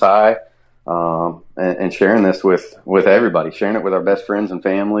emotions high, and sharing this with everybody, sharing it with our best friends and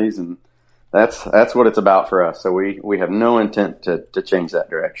families. And that's what it's about for us. So we have no intent to change that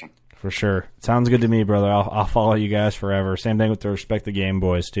direction. For sure. Sounds good to me, brother. I'll follow you guys forever. Same thing with the Respect the Game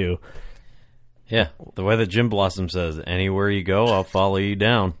boys, too. Yeah, the way that Jim Blossom says, anywhere you go, I'll follow you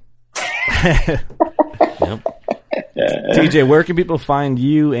down. Yep. TJ, where can people find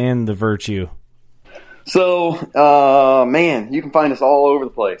you and The Virtue? So, you can find us all over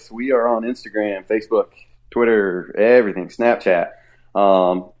the place. We are on Instagram, Facebook, Twitter, everything, Snapchat.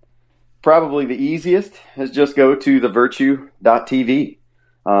 Probably the easiest is just go to thevirtue.tv.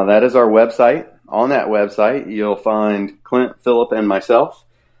 That is our website. On that website, you'll find Clint, Philip, and myself.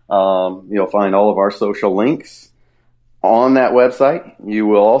 You'll find all of our social links on that website. You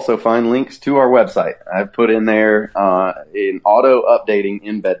will also find links to our website. I've put in there an auto-updating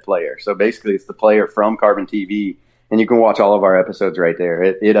embed player. So basically, it's the player from Carbon TV, and you can watch all of our episodes right there.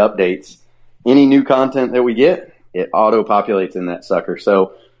 It updates any new content that we get. It auto-populates in that sucker.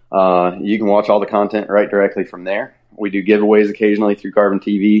 So You can watch all the content right directly from there. We do giveaways occasionally through Carbon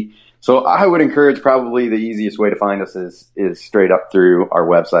TV. So I would encourage, probably the easiest way to find us is straight up through our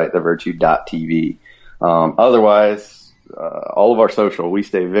website, thevirtue.tv. Otherwise, all of our social, we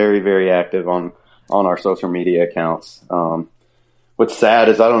stay very, very active on our social media accounts. What's sad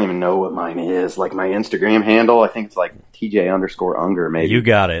is I don't even know what mine is. Like my Instagram handle, I think it's like TJ_Unger, maybe. You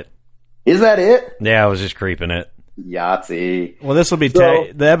got it. Is that it? Yeah, I was just creeping it. Yahtzee. Well, this will be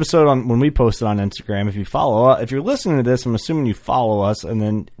the episode on when we post it on Instagram. If you follow up, if you're listening to this, I'm assuming you follow us, and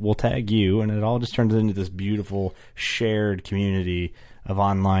then we'll tag you, and it all just turns into this beautiful shared community of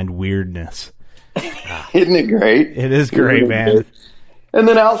online weirdness. Isn't it great? It is great, man. And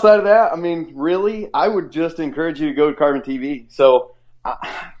then outside of that, I mean, really, I would just encourage you to go to Carbon TV. So,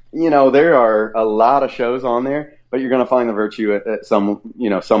 there are a lot of shows on there, but you're going to find the Virtue at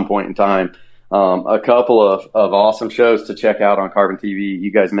some point in time. A couple of awesome shows to check out on Carbon TV.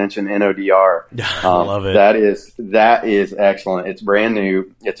 You guys mentioned NODR. I love it. That is excellent. It's brand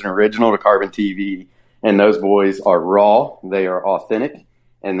new. It's an original to Carbon TV, and those boys are raw. They are authentic,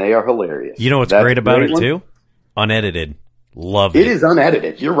 and they are hilarious. You know what's great about it too? Unedited. Love it. It is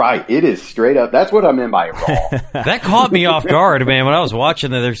unedited. You're right. It is straight up. That's what I meant by raw. That caught me off guard, man. When I was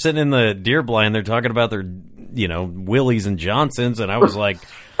watching it, they're sitting in the deer blind. They're talking about their, Willies and Johnsons, and I was like.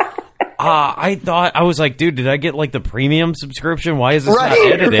 I was like, dude, did I get like the premium subscription? Why is this not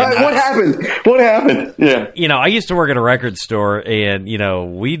edited? Right. What happened? Yeah. I used to work at a record store, and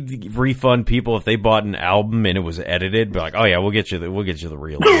we'd refund people if they bought an album and it was edited. Be like, oh yeah, we'll get you the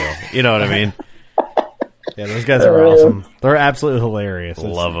real deal. You know what I mean? Yeah, those guys are awesome. They're absolutely hilarious.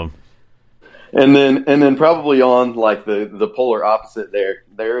 Love them. And then probably on like the polar opposite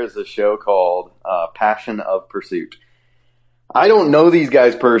there is a show called Passion of Pursuit. I don't know these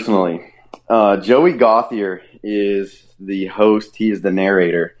guys personally. Joey Gauthier is the host. He is the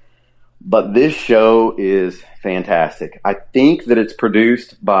narrator. But this show is fantastic. I think that it's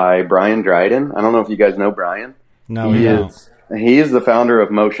produced by Brian Dryden. I don't know if you guys know Brian. No, he is the founder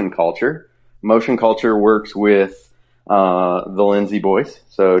of Motion Culture. Motion Culture works with the Lindsay boys.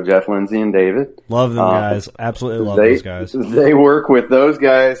 So Jeff Lindsay and David. Love them guys. Absolutely love those guys. They work with those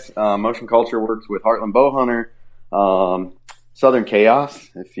guys. Motion Culture works with Heartland Bowhunter. Southern Chaos,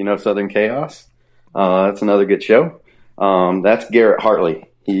 if you know Southern Chaos. That's another good show. That's Garrett Hartley.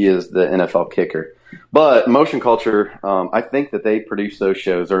 He is the NFL kicker. But Motion Culture, I think that they produce those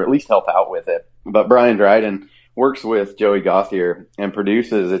shows or at least help out with it. But Brian Dryden works with Joey Gauthier and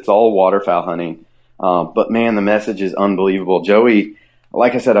produces. It's all waterfowl hunting. But, man, the message is unbelievable. Joey,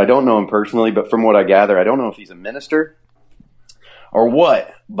 like I said, I don't know him personally, but from what I gather, I don't know if he's a minister or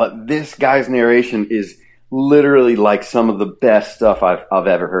what. But this guy's narration is literally like some of the best stuff I've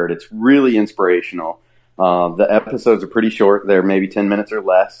ever heard. It's really inspirational. The episodes are pretty short. They're maybe 10 minutes or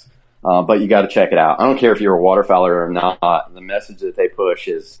less, but you got to check it out. I don't care if you're a waterfowler or not. The message that they push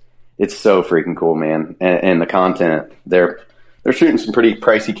it's so freaking cool, man. And the content, they're shooting some pretty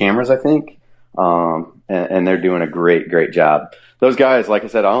pricey cameras, I think, and they're doing a great job. Those guys, like I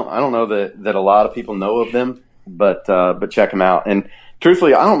said, I don't know that a lot of people know of them, but check them out. And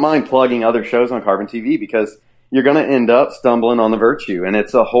truthfully, I don't mind plugging other shows on Carbon TV because you're going to end up stumbling on the Virtue, and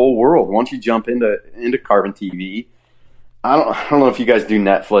it's a whole world. Once you jump into Carbon TV, I don't know if you guys do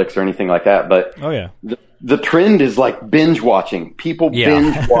Netflix or anything like that, but oh yeah, the trend is like binge watching. People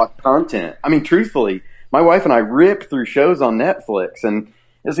binge watch content. I mean, truthfully, my wife and I rip through shows on Netflix, and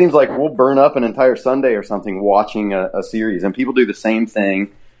it seems like we'll burn up an entire Sunday or something watching a series, and people do the same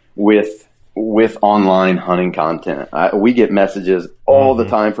thing with online hunting content. We get messages all the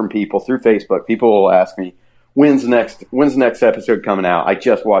time from people through Facebook. People will ask me, when's the next episode coming out? I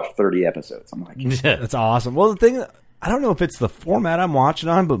just watched 30 episodes. I'm like, that's awesome. Well, the thing, I don't know if it's the format I'm watching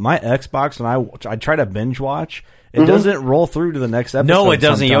on, but my Xbox, when I try to binge watch, it doesn't roll through to the next episode. No, it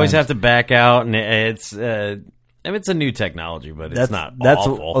doesn't. Sometimes. You always have to back out, and it's it's a new technology, but it's not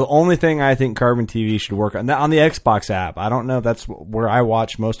awful. The only thing I think Carbon TV should work on the Xbox app. I don't know if that's where I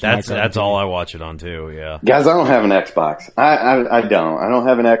watch most of my Carbon That's TV. all I watch it on too. Yeah, guys, I don't have an Xbox. I don't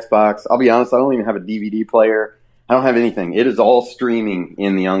have an Xbox. I'll be honest. I don't even have a DVD player. I don't have anything. It is all streaming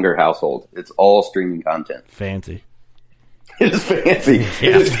in the Unger household. It's all streaming content. Fancy. It is fancy.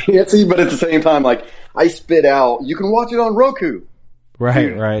 It is fancy, but at the same time, like I spit out. You can watch it on Roku. Right,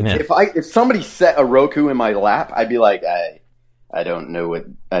 Dude, right. Yeah. If somebody set a Roku in my lap, I'd be like, I don't know what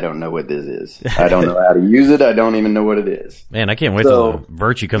this is. I don't know how to use it. I don't even know what it is. Man, I can't wait till the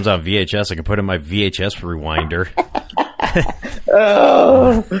Virtue comes out VHS. I can put it in my VHS rewinder.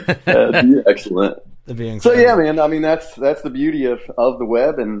 Oh, that'd be excellent. So yeah, man. I mean, that's the beauty of the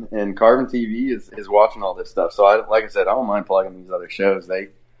web, and Carbon TV is watching all this stuff. So like I said, I don't mind plugging these other shows.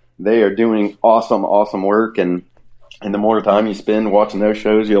 they are doing awesome work, and the more time you spend watching those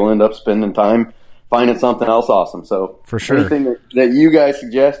shows, you'll end up spending time finding something else awesome. So for sure, anything that you guys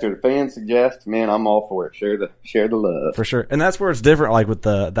suggest or the fans suggest, man, I'm all for it. Share the love. For sure. And that's where it's different, like with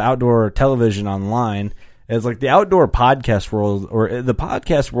the outdoor television online. It's like the outdoor podcast world, or the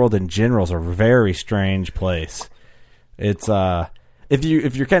podcast world in general, is a very strange place. It's if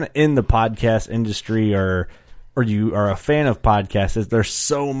you're kind of in the podcast industry, or you are a fan of podcasts, there's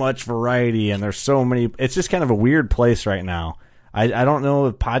so much variety and there's so many. It's just kind of a weird place right now. I don't know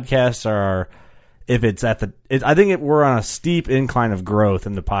if podcasts are, if it's at the. I think we're on a steep incline of growth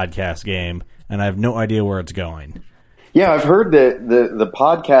in the podcast game, and I have no idea where it's going. Yeah, I've heard that the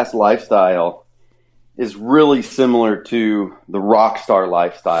podcast lifestyle is really similar to the rock star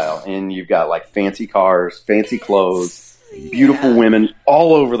lifestyle, and you've got like fancy cars, fancy clothes, beautiful women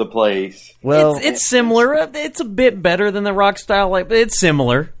all over the place. Well, it's similar. It's a bit better than the rock style, but it's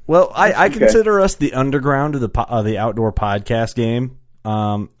similar. Well, I consider us the underground of the outdoor podcast game,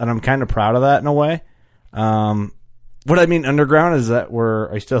 and I'm kind of proud of that in a way. What I mean underground is that are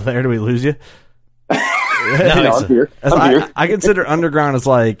you still there? Do we lose you? No, I'm here. I consider underground as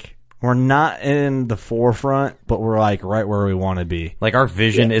like, we're not in the forefront, but we're like right where we want to be. Like our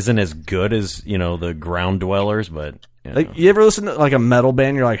vision isn't as good as, the ground dwellers, but like you ever listen to like a metal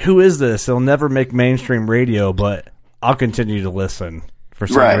band, you're like, who is this? They'll never make mainstream radio, but I'll continue to listen for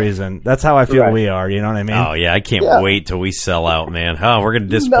some reason. That's how I feel we are, you know what I mean? Oh yeah, I can't wait till we sell out, man. Oh, we're gonna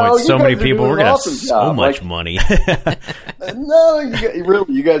disappoint so many people. We're gonna have so much money. No,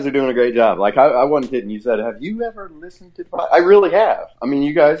 you guys are doing a great job. Like I wasn't kidding. You said, have you ever listened to? I really have. I mean,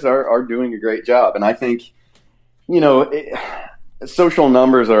 you guys are doing a great job, and I think, social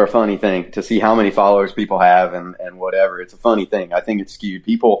numbers are a funny thing to see how many followers people have and whatever. It's a funny thing. I think it's skewed.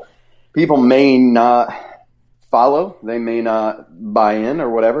 People may not follow, they may not buy in or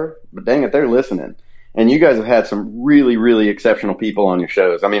whatever, but dang it, they're listening. And you guys have had some really, really exceptional people on your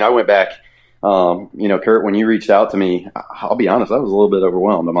shows. I mean, I went back, Kurt, when you reached out to me, I'll be honest, I was a little bit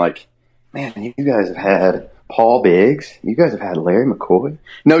overwhelmed. I'm like, man, you guys have had Paul Biggs. You guys have had Larry McCoy.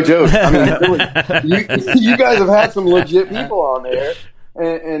 No joke. I mean, really, you guys have had some legit people on there,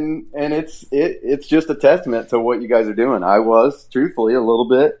 and it's just a testament to what you guys are doing. I was, truthfully, a little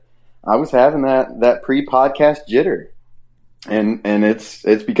bit. I was having that pre-podcast jitter, and it's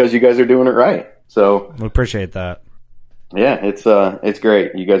because you guys are doing it right. So we appreciate that. Yeah, it's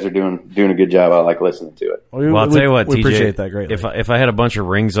great. You guys are doing a good job. I like listening to it. Well, I'll tell you what, we TJ, appreciate that greatly. If I had a bunch of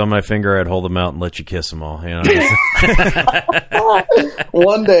rings on my finger, I'd hold them out and let you kiss them all.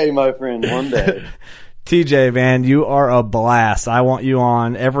 One day, my friend. One day. TJ, man, you are a blast. I want you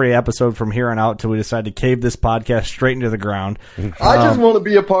on every episode from here on out till we decide to cave this podcast straight into the ground. I just want to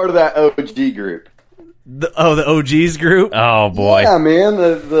be a part of that OG group. The OGs group? Oh, boy. Yeah, man.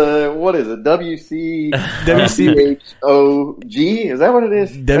 The what is it? WCBHOG? Is that what it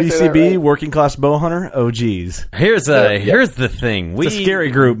is? WCB, right? Working Class Bowhunter, OGs. Here's the thing. It's a scary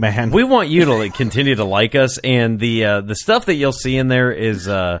group, man. We want you to continue to like us, and the stuff that you'll see in there is,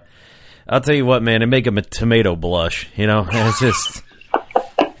 I'll tell you what, man, it make a tomato blush. It's just...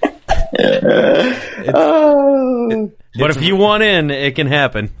 But if you want in, it can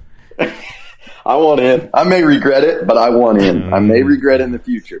happen. I want in. I may regret it, but I want in. I may regret it in the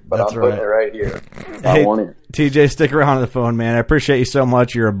future, but I'm putting it right here. I want in. TJ, stick around on the phone, man. I appreciate you so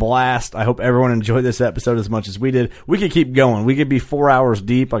much. You're a blast. I hope everyone enjoyed this episode as much as we did. We could keep going. We could be 4 hours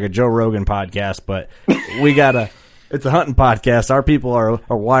deep like a Joe Rogan podcast, but we gotta. It's a hunting podcast. Our people are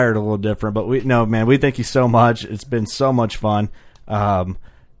wired a little different, but we thank you so much. It's been so much fun.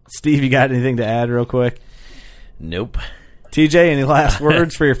 Steve, you got anything to add real quick? Nope. TJ, any last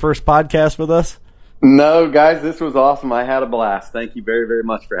words for your first podcast with us? No, guys, this was awesome. I had a blast. Thank you very, very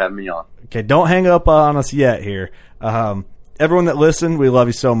much for having me on. Okay, don't hang up on us yet here. Everyone that listened, we love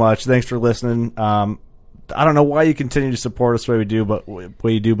you so much. Thanks for listening. I don't know why you continue to support us the way we do, but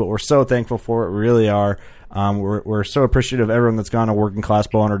we're so thankful for it. We really are. We're so appreciative of everyone that's gone to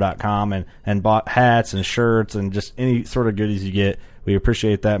workingclassbowhunter.com and bought hats and shirts and just any sort of goodies you get. We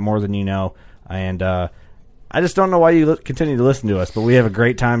appreciate that more than you know. And I just don't know why you continue to listen to us, but we have a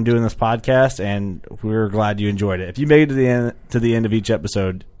great time doing this podcast, and we're glad you enjoyed it. If you made it to the end of each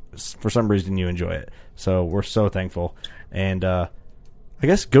episode, for some reason you enjoy it. So we're so thankful. And I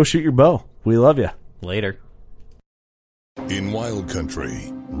guess go shoot your bow. We love you. Later. In Wild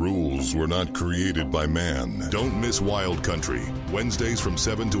Country, rules were not created by man. Don't miss Wild Country, Wednesdays from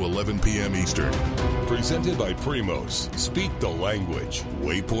 7 to 11 p.m. Eastern. Presented by Primos. Speak the language.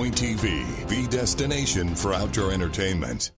 Waypoint TV, the destination for outdoor entertainment.